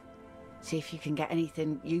talking. See if you can get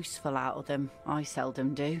anything useful out of them. I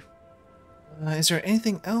seldom do. Is there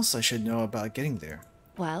anything else I should know about getting there?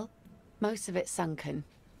 Well, most of it's sunken.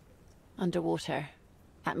 Underwater.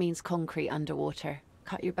 That means concrete underwater.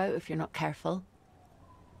 Cut your boat if you're not careful.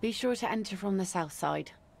 Be sure to enter from the south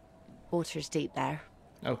side. Water's deep there.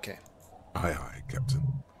 Okay. Aye, aye, Captain.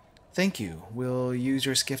 Thank you. We'll use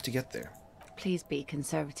your skiff to get there. Please be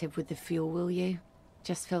conservative with the fuel, will you?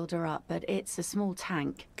 Just filled her up, but it's a small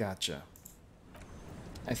tank. Gotcha.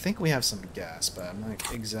 I think we have some gas, but I'm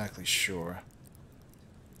not exactly sure.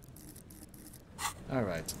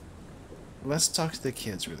 Alright. Let's talk to the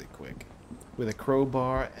kids really quick. With a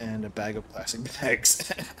crowbar and a bag of plastic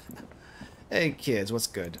bags. Hey kids, what's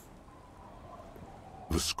good?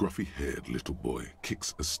 The scruffy-haired little boy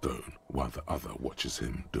kicks a stone while the other watches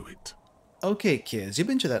him do it. Okay kids, you've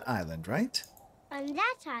been to that island, right? On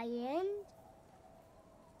that island?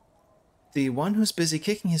 The one who's busy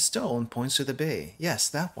kicking his stone points to the bay. Yes,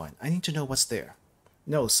 that one. I need to know what's there.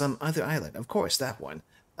 No, some other island. Of course, that one.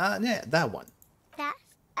 Yeah, that one. That's,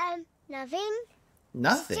 nothing.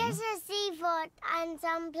 Nothing? Just a seafort and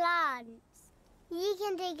some plants. You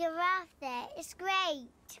can take a raft there. It's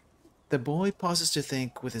great. The boy pauses to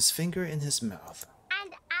think with his finger in his mouth.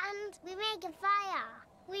 And we make a fire.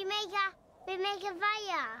 We make a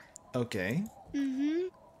fire. Okay. Mm-hmm.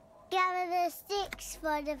 Gather the sticks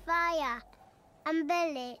for the fire. And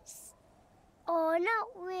bullets. Or not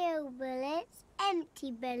real bullets,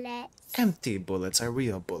 empty bullets. Empty bullets are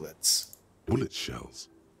real bullets. Bullet shells.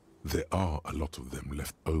 There are a lot of them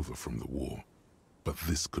left over from the war. But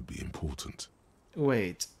this could be important.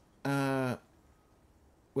 Wait,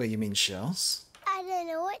 wait, you mean shells? I don't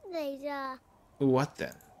know what those are. What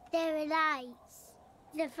then? They're lights.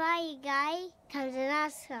 The fire guy comes and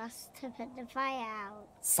asks us to put the fire out.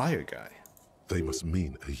 Fire guy? They must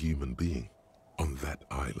mean a human being on that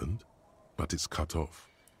island, but it's cut off.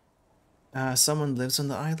 Someone lives on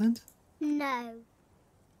the island? No.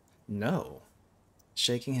 No.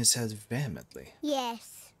 Shaking his head vehemently.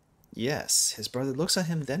 Yes. Yes. His brother looks at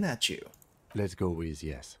him, then at you. Let's go with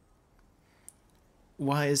yes.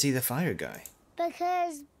 Why is he the fire guy?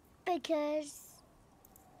 Because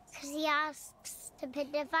he asks to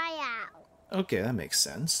put the fire out. Okay, that makes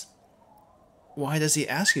sense. Why does he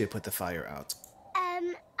ask you to put the fire out?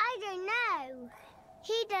 I don't know.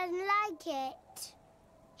 He doesn't like it.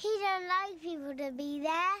 He don't like people to be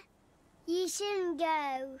there. You shouldn't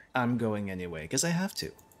go. I'm going anyway, because I have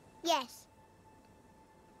to. Yes.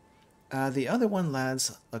 The other one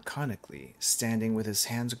lads laconically, standing with his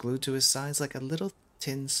hands glued to his sides like a little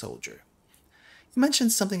tin soldier. You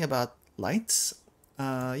mentioned something about lights?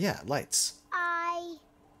 Yeah, lights.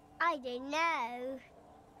 I don't know.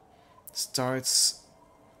 Starts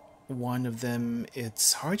one of them.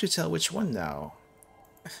 It's hard to tell which one now.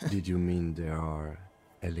 Did you mean there are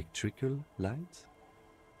electrical lights?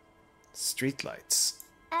 Street lights.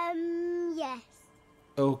 Yes.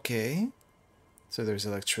 Okay. So there's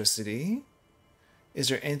electricity. Is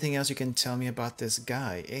there anything else you can tell me about this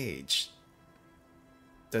guy, age?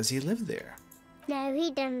 Does he live there? No,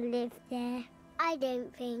 he doesn't live there. I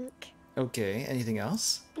don't think. Okay, anything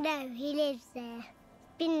else? No, he lives there.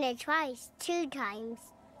 Been there twice, 2 times.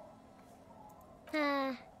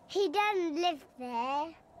 He doesn't live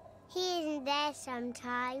there. He isn't there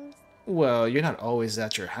sometimes. Well, you're not always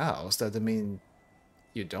at your house. That doesn't mean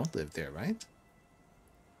you don't live there, right?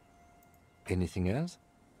 Anything else?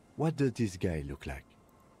 What does this guy look like?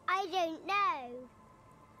 I don't know.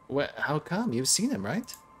 Well, how come? You've seen him,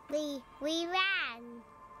 right? We ran.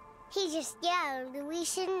 He just yelled we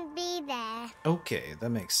shouldn't be there. Okay, that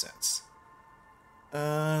makes sense.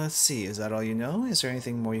 Let's see. Is that all you know? Is there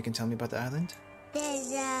anything more you can tell me about the island?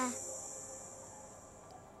 There's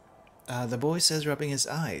The boy says, rubbing his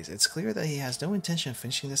eyes. It's clear that he has no intention of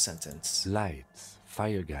finishing the sentence. Lights,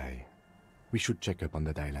 fire guy. We should check up on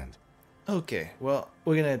that island. Okay, well,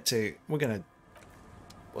 we'll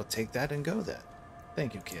take that and go then.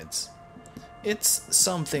 Thank you, kids. It's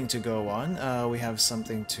something to go on. We have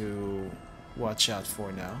something to watch out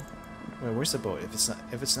for now. Wait, where's the boat?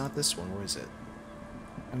 If it's not this one, where is it?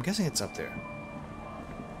 I'm guessing it's up there.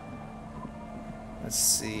 Let's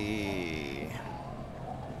see.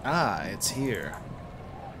 Ah, it's here.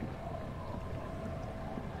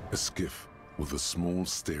 A skiff with a small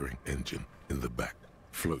steering engine in the back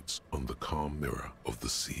floats on the calm mirror of the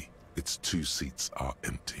sea. Its 2 seats are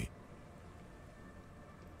empty.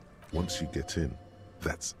 Once you get in,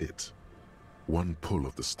 that's it. One pull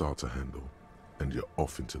of the starter handle, and you're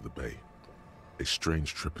off into the bay. A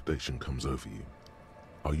strange trepidation comes over you.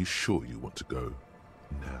 Are you sure you want to go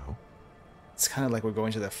now? It's kind of like we're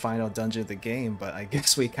going to the final dungeon of the game, but I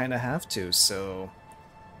guess we kind of have to, so...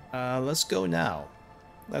 let's go now.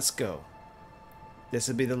 Let's go. This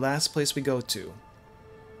will be the last place we go to.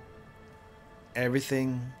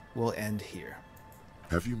 Everything will end here.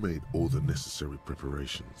 Have you made all the necessary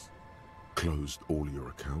preparations? Closed all your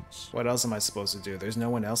accounts? What else am I supposed to do? There's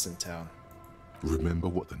no one else in town. Remember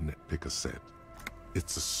what the net picker said.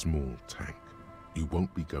 It's a small tank. You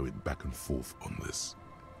won't be going back and forth on this.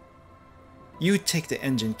 You take the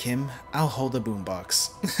engine, Kim. I'll hold the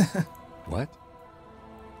boombox. What?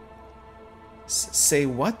 Say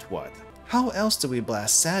what? How else do we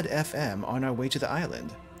blast Sad FM on our way to the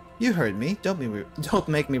island? You heard me. Don't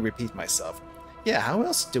make me repeat myself. Yeah, how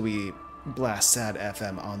else do we blast Sad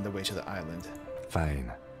FM on the way to the island?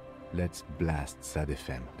 Fine. Let's blast Sad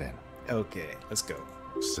FM then. Okay, let's go.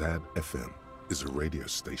 Sad FM is a radio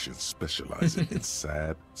station specializing in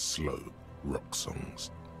sad, slow rock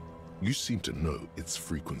songs. You seem to know its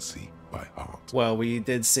frequency by heart. Well, we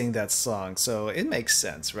did sing that song, so it makes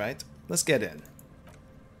sense, right? Let's get in.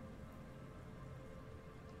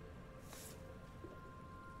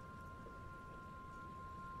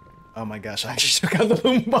 Oh my gosh, I actually took out the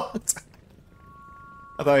boombox.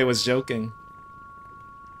 I thought he was joking.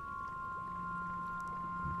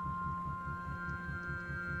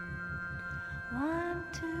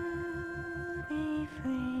 Want to be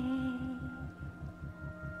free.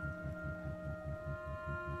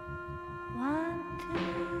 Want to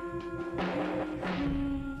be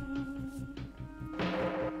free.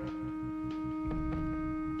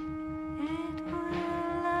 It will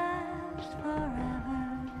last forever.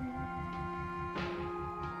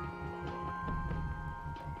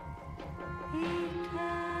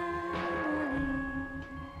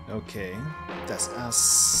 Okay, that's a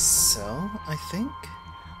cell, I think.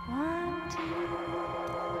 Want to be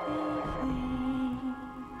free.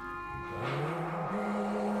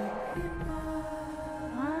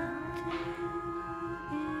 Want to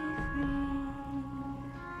be free.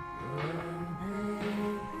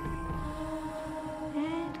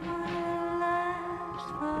 It will last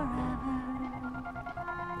forever.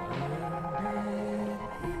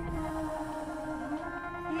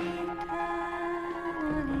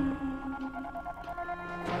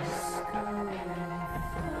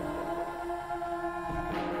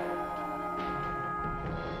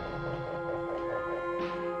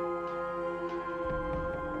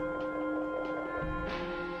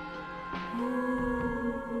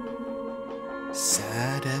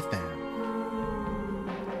 Sad FM.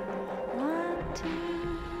 Want to be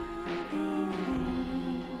free.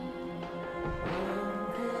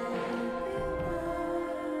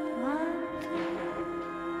 Want to be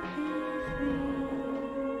free.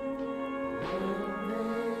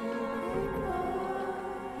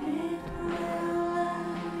 It will last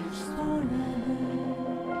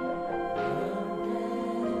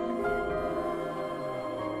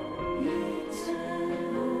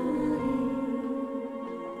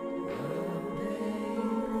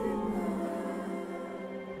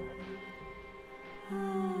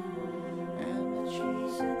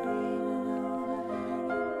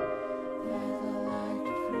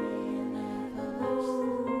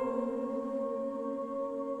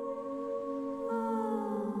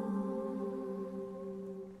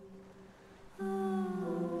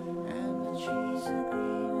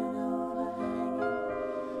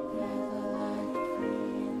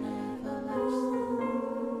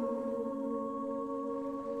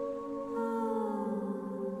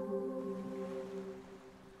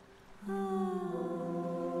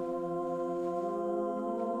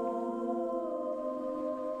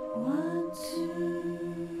Want to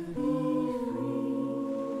be free.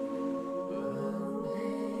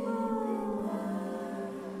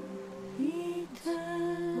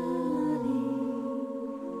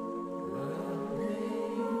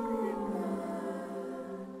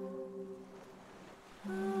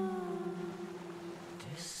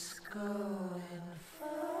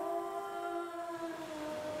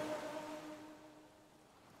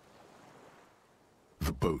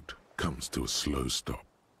 The boat comes to a slow stop.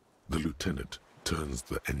 The lieutenant turns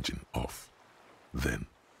the engine off. Then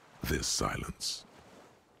there's silence.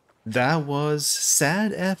 That was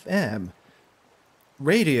Sad FM.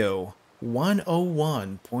 Radio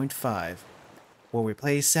 101.5, where we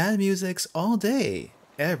play sad musics all day,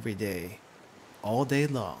 every day, all day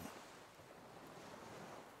long.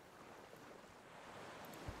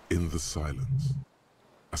 In the silence,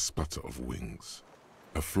 a sputter of wings.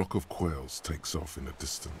 A flock of quails takes off in the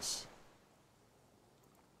distance.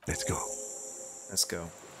 Let's go. Let's go.